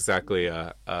not exactly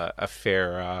a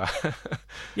fair.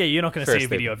 Yeah, you're not going to see a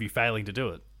video of you failing to do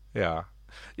it. Yeah.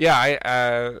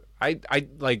 Yeah, I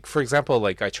like, for example,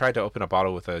 like I tried to open a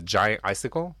bottle with a giant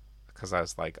icicle, because I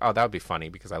was like, oh, that would be funny,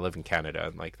 because I live in Canada,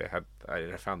 and like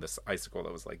I found this icicle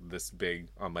that was like this big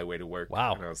on my way to work.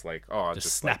 Wow. And I was like, oh, I'll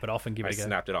just snap it off and give it a go. I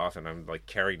snapped it off, and I'm like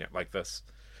carrying it like this.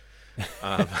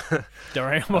 Don't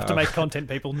worry, I'm off to make content,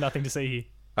 people. Nothing to see here.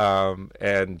 I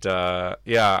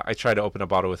tried to open a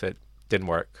bottle with it. Didn't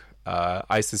work.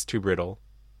 Ice is too brittle.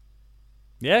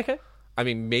 Yeah, okay. I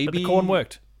mean, maybe but the corn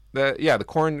worked.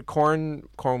 The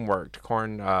corn worked.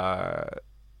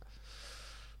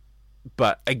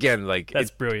 But again, like that's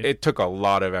brilliant. It took a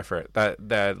lot of effort.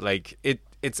 That like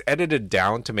it's edited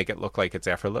down to make it look like it's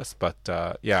effortless. But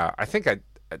I think it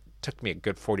took me a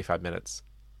good 45 minutes.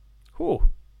 Whew.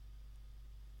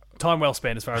 Time well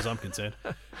spent as far as I'm concerned.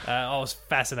 I was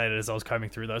fascinated as I was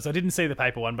combing through those. I didn't see the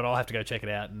paper one, but I'll have to go check it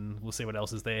out, and we'll see what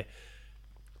else is there.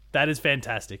 That is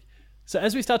fantastic. So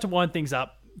as we start to wind things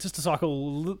up, just to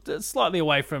cycle slightly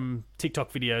away from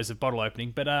TikTok videos of bottle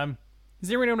opening, but is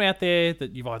there anyone out there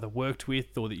that you've either worked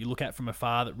with or that you look at from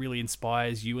afar that really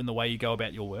inspires you in the way you go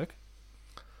about your work?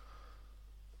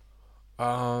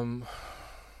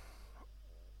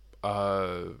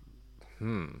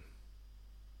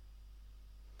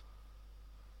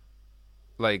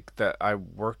 Like that I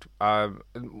worked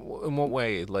in what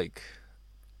way? Like,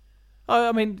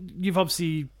 I mean,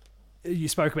 you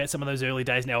spoke about some of those early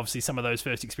days. Now, obviously, some of those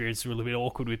first experiences were a little bit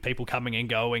awkward with people coming and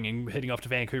going and heading off to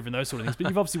Vancouver and those sort of things. But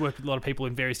you've obviously worked with a lot of people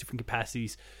in various different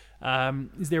capacities.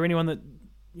 Is there anyone that,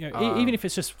 even if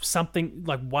it's just something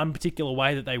like one particular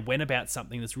way that they went about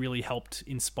something that's really helped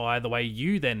inspire the way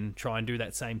you then try and do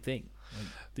that same thing? Like,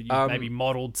 that you maybe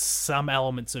modeled some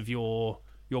elements of your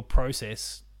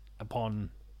process upon,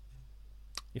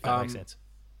 if that makes sense.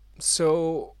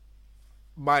 So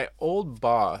my old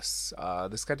boss,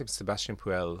 this guy named Sebastian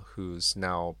Puel, who's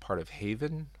now part of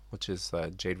Haven, which is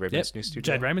Jade Raymond's new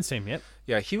studio. Jade Raymond's team, yep.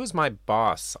 Yeah, he was my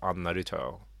boss on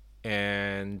Naruto.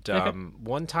 And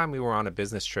one time we were on a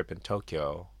business trip in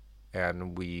Tokyo,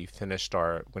 and we finished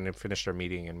our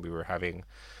meeting, and we were having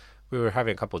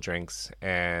a couple drinks,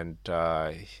 and we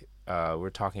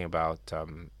were talking about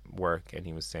work, and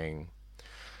he was saying,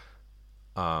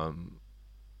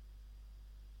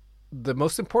 the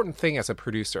most important thing as a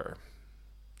producer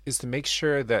is to make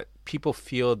sure that people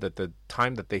feel that the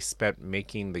time that they spent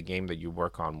making the game that you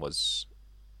work on was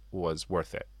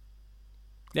worth it.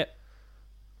 Yep.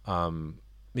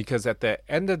 Because at the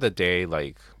end of the day,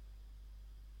 like,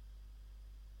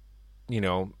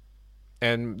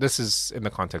 and this is in the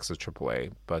context of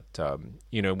AAA, but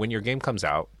when your game comes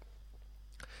out,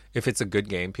 if it's a good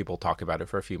game, people talk about it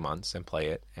for a few months and play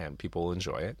it, and people will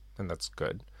enjoy it, and that's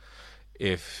good.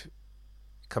 If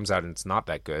it comes out and it's not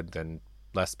that good, then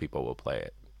less people will play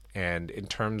it. And in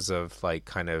terms of like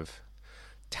kind of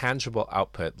tangible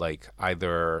output, like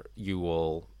either you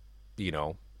will,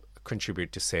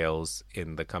 contribute to sales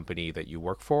in the company that you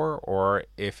work for, or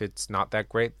if it's not that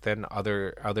great, then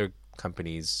other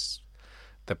companies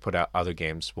that put out other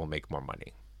games will make more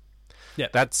money. Yeah,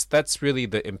 that's really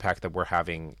the impact that we're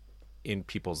having in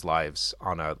people's lives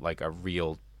on a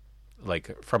real,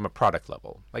 like, from a product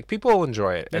level. Like, people will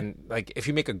enjoy it, and like if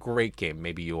you make a great game,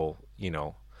 maybe you'll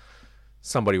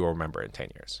somebody will remember in 10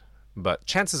 years. But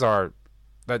chances are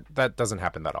that doesn't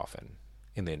happen that often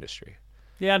in the industry.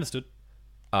 Yeah, understood.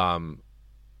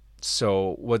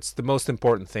 So what's the most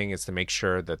important thing is to make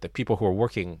sure that the people who are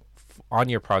working on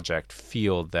your project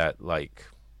feel that like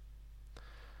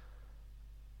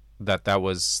that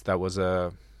was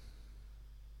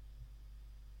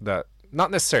not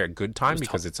necessarily a good time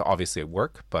because it's obviously at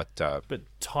work, but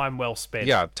time well spent.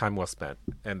 Yeah, time well spent,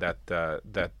 and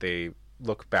that they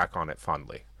look back on it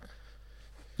fondly.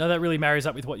 No, that really marries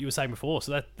up with what you were saying before.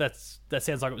 So that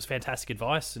sounds like it was fantastic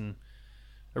advice and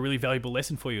a really valuable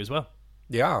lesson for you as well.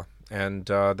 Yeah, and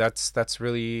that's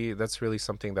really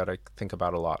something that I think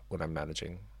about a lot when I'm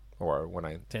managing, or when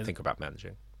I think about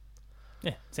managing.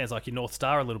 Yeah, sounds like your North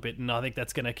Star a little bit, and I think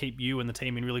that's going to keep you and the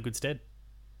team in really good stead.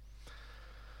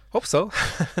 Hope so.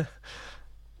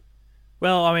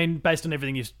 Well, I mean, based on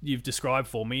everything you've described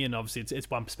for me, and obviously it's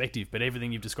one perspective, but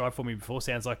everything you've described for me before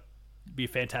sounds like it'd be a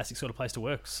fantastic sort of place to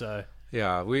work. So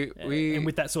yeah, we and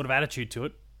with that sort of attitude to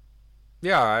it.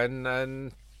 Yeah,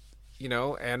 and you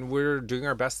know, and we're doing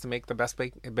our best to make the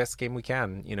best game we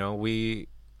can. You know,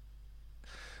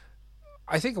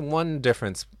 I think one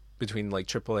difference between like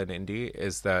AAA and indie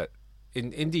is that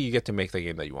in indie you get to make the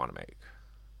game that you want to make.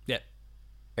 Yeah.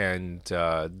 And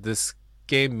this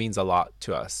game means a lot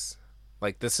to us.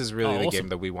 Like, this is really the game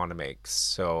that we want to make.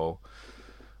 So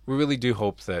we really do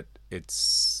hope that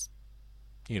it's,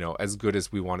 you know, as good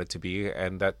as we want it to be,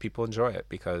 and that people enjoy it,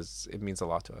 because it means a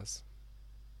lot to us.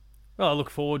 Well, I look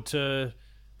forward to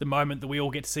the moment that we all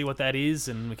get to see what that is,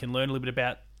 and we can learn a little bit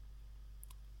about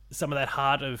some of that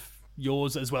heart of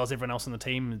yours as well as everyone else on the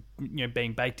team, you know,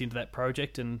 being baked into that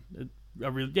project. And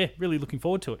I'm really looking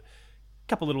forward to it.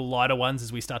 Couple little lighter ones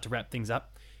as we start to wrap things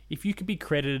up. If you could be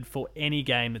credited for any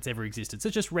game that's ever existed, so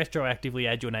just retroactively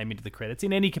add your name into the credits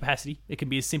in any capacity. It can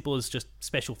be as simple as just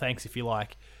special thanks if you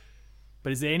like.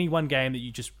 But is there any one game that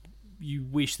you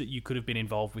wish that you could have been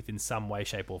involved with in some way,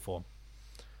 shape, or form?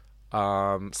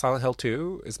 Silent Hill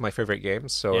 2 is my favorite game,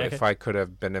 so yeah, okay. If I could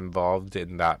have been involved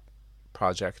in that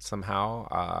project somehow,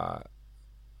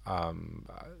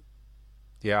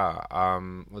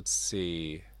 let's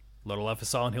see. A lot of love for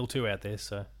Silent Hill 2 out there,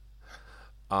 so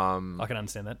I can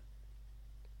understand that.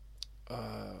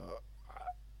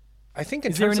 I think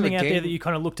in is terms there anything of out game... there that you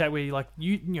kind of looked at where you like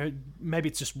you know, maybe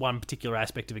it's just one particular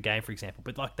aspect of a game, for example,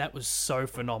 but like that was so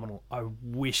phenomenal. I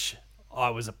wish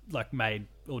I was made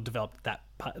or developed that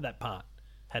part,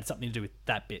 had something to do with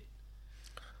that bit.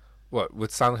 What,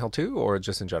 with Silent Hill 2 or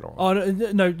just in general? Oh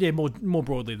no, yeah, more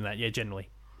broadly than that. Yeah,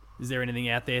 generally. Is there anything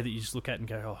out there that you just look at and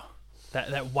go, oh,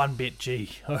 that one bit, gee,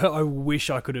 I wish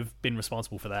I could have been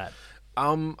responsible for that.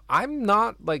 I'm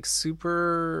not like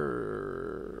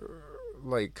super,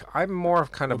 like, I'm more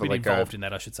of kind of like involved in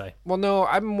that, I should say. Well, no,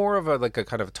 I'm more of a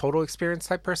kind of total experience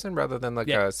type person rather than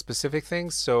a specific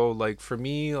thing. So like for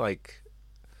me, like,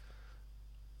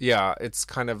 yeah, it's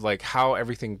kind of like how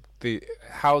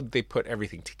they put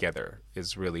everything together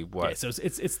is really what. Yeah, so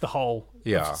it's the whole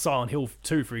of Silent Hill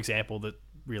 2, for example, that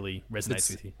really resonates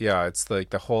with you. Yeah, it's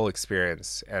like the whole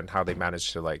experience and how they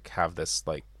managed to like have this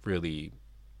like really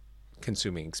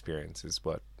consuming experience is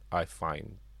what I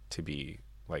find to be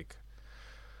like.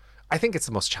 I think it's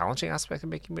the most challenging aspect of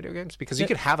making video games, because you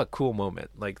could have a cool moment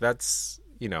like that's,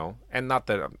 you know, and not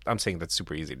that I'm saying that's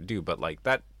super easy to do, but like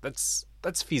that's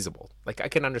feasible. Like I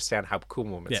can understand how cool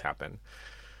moments happen.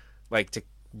 Like to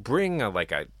bring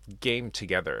a game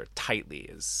together tightly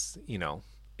is, you know,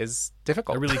 is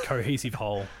difficult. A really cohesive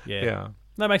whole. Yeah. Yeah.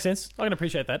 That makes sense. I can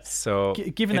appreciate that. So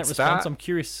given that response, I'm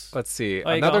curious. Let's see.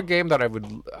 Another game that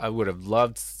I would have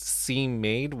loved seeing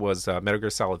made was Metal Gear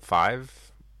Solid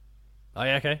 5. Oh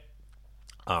yeah, okay.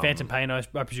 Phantom Pain, I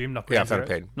presume, not Phantom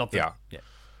Pain. Not the,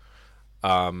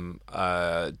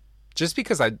 just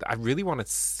because I really wanted,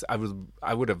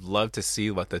 I would have loved to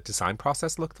see what the design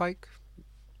process looked like.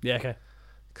 Yeah, okay.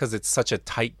 Because it's such a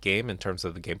tight game in terms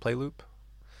of the gameplay loop.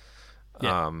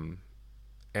 Yeah.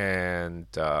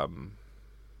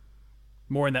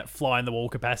 More in that fly in the wall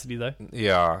capacity, though.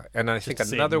 Yeah, and I think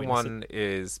another one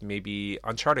is maybe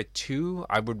Uncharted 2.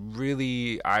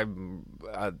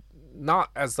 Not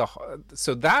as the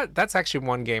so that's actually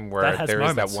one game where there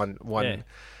is that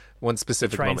one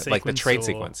specific moment, like the train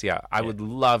sequence. Yeah, I would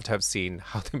love to have seen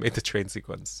how they made the train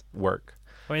sequence work.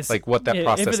 I mean, like what that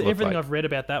process looked like. Everything I've read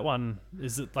about that one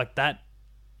is that like that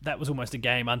was almost a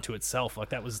game unto itself. Like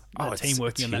that was a team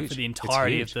working on that for the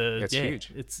entirety of the. It's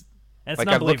huge. It's like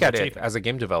I look at it as a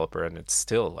game developer, and it's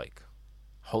still like,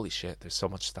 holy shit! There's so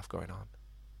much stuff going on.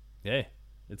 Yeah,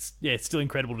 it's still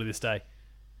incredible to this day.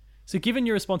 So given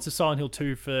your response to Silent Hill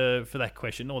 2 for that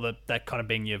question, or that kind of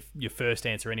being your first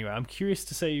answer anyway, I'm curious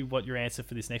to see what your answer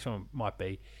for this next one might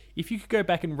be. If you could go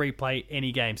back and replay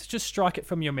any games, just strike it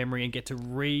from your memory and get to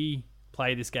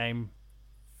replay this game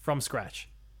from scratch,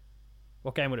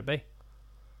 what game would it be?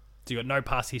 So you got no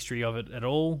past history of it at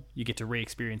all. You get to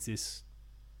re-experience this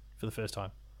for the first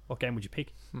time. What game would you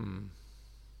pick?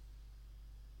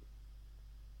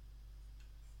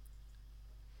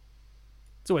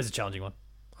 It's always a challenging one.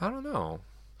 I don't know.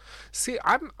 See,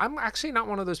 I'm actually not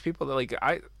one of those people that like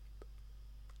I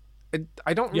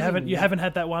don't. You haven't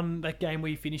had that game where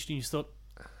you finished and you just thought,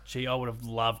 gee, I would have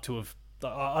loved to have.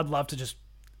 I'd love to just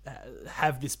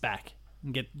have this back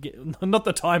and get not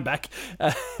the time back,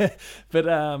 but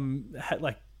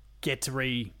get to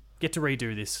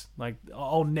redo this. Like,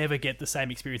 I'll never get the same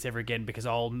experience ever again because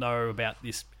I'll know about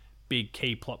this big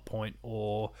key plot point,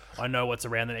 or I know what's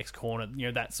around the next corner.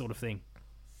 That sort of thing.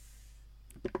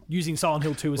 Using Silent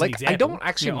Hill 2 as an example, I don't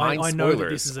actually mind spoilers. I know that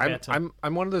this is about I'm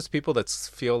one of those people that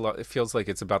feels like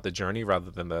it's about the journey rather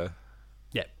than the.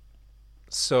 Yeah.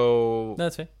 So. No,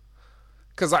 that's fair.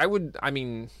 Because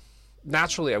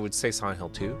naturally I would say Silent Hill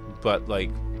 2, but like,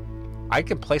 I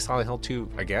could play Silent Hill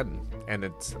 2 again, and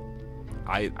it's.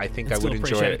 I think I would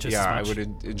enjoy it. Yeah, I would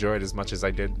enjoy it as much as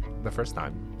I did the first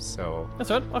time. So.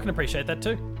 That's right. I can appreciate that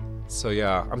too. So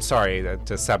yeah, I'm sorry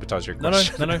to sabotage your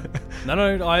question.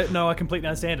 No. I completely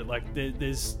understand it. Like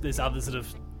there's others that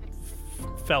have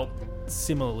felt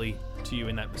similarly to you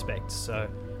in that respect. So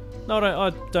no,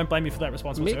 I don't blame you for that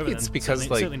response whatsoever. Maybe it's because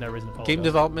certainly no reason to apologize. Game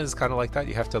development is kind of like that.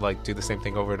 You have to like do the same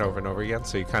thing over and over and over again.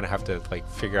 So you kind of have to like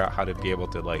figure out how to be able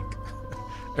to like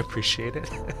appreciate it.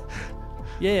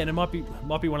 Yeah, and it might be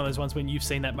one of those ones when you've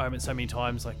seen that moment so many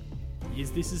times, like. Is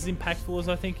this as impactful as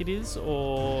I think it is,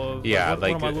 or yeah? What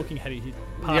am I looking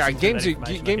at?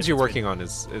 Games you're working on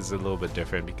is a little bit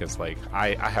different because like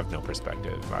I have no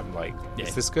perspective. I'm like,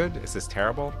 is this good? Is this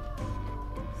terrible?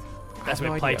 That's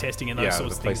where playtesting and those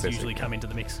sorts of things usually come into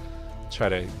the mix. Try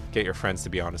to get your friends to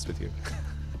be honest with you.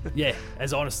 Yeah,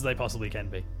 as honest as they possibly can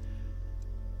be.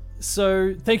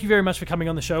 So thank you very much for coming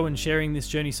on the show and sharing this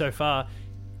journey so far.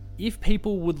 If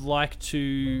people would like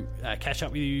to catch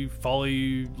up with you, follow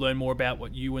you, learn more about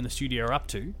what you and the studio are up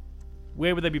to,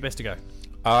 where would they be best to go?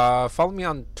 Follow me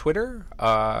on Twitter.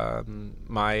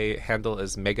 My handle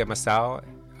is Megamasao,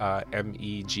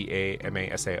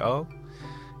 MEGAMASAO.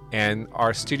 And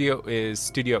our studio is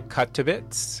Studio Cut to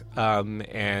Bits.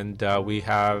 And we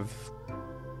have,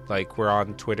 we're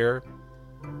on Twitter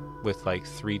with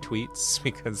 3 tweets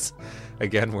because,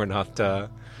 again, we're not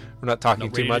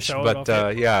talking too much, but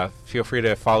feel free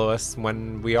to follow us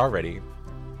when we are ready.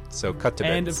 So Cut to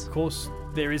Bits. And of course,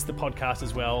 there is the podcast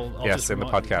as well. Yes, in the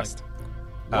podcast.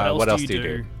 What else do you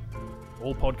do?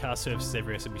 All podcast services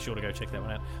everywhere, so be sure to go check that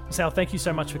one out. Sal, thank you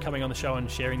so much for coming on the show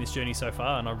and sharing this journey so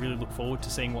far, and I really look forward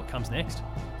to seeing what comes next.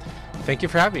 Thank you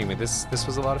for having me. This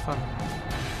was a lot of fun.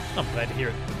 I'm glad to hear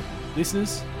it.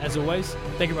 Listeners, as always,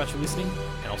 thank you very much for listening,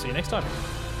 and I'll see you next time.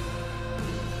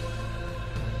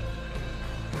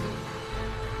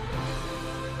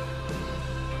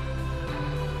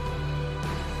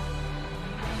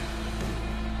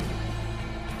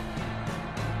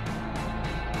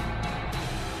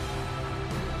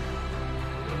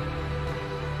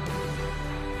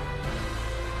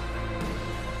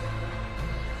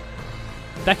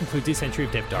 That concludes this entry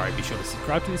of Dev Diary. Be sure to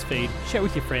subscribe to this feed, share it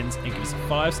with your friends, and give us a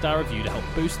 5-star review to help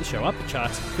boost the show up the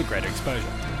charts for greater exposure.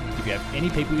 If you have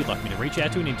any people you'd like me to reach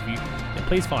out to an interview, then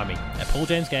please find me at Paul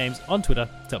James Games on Twitter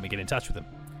to help me get in touch with them.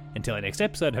 Until our next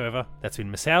episode, however, that's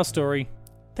been Masao's story.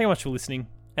 Thank you much for listening,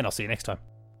 and I'll see you next time.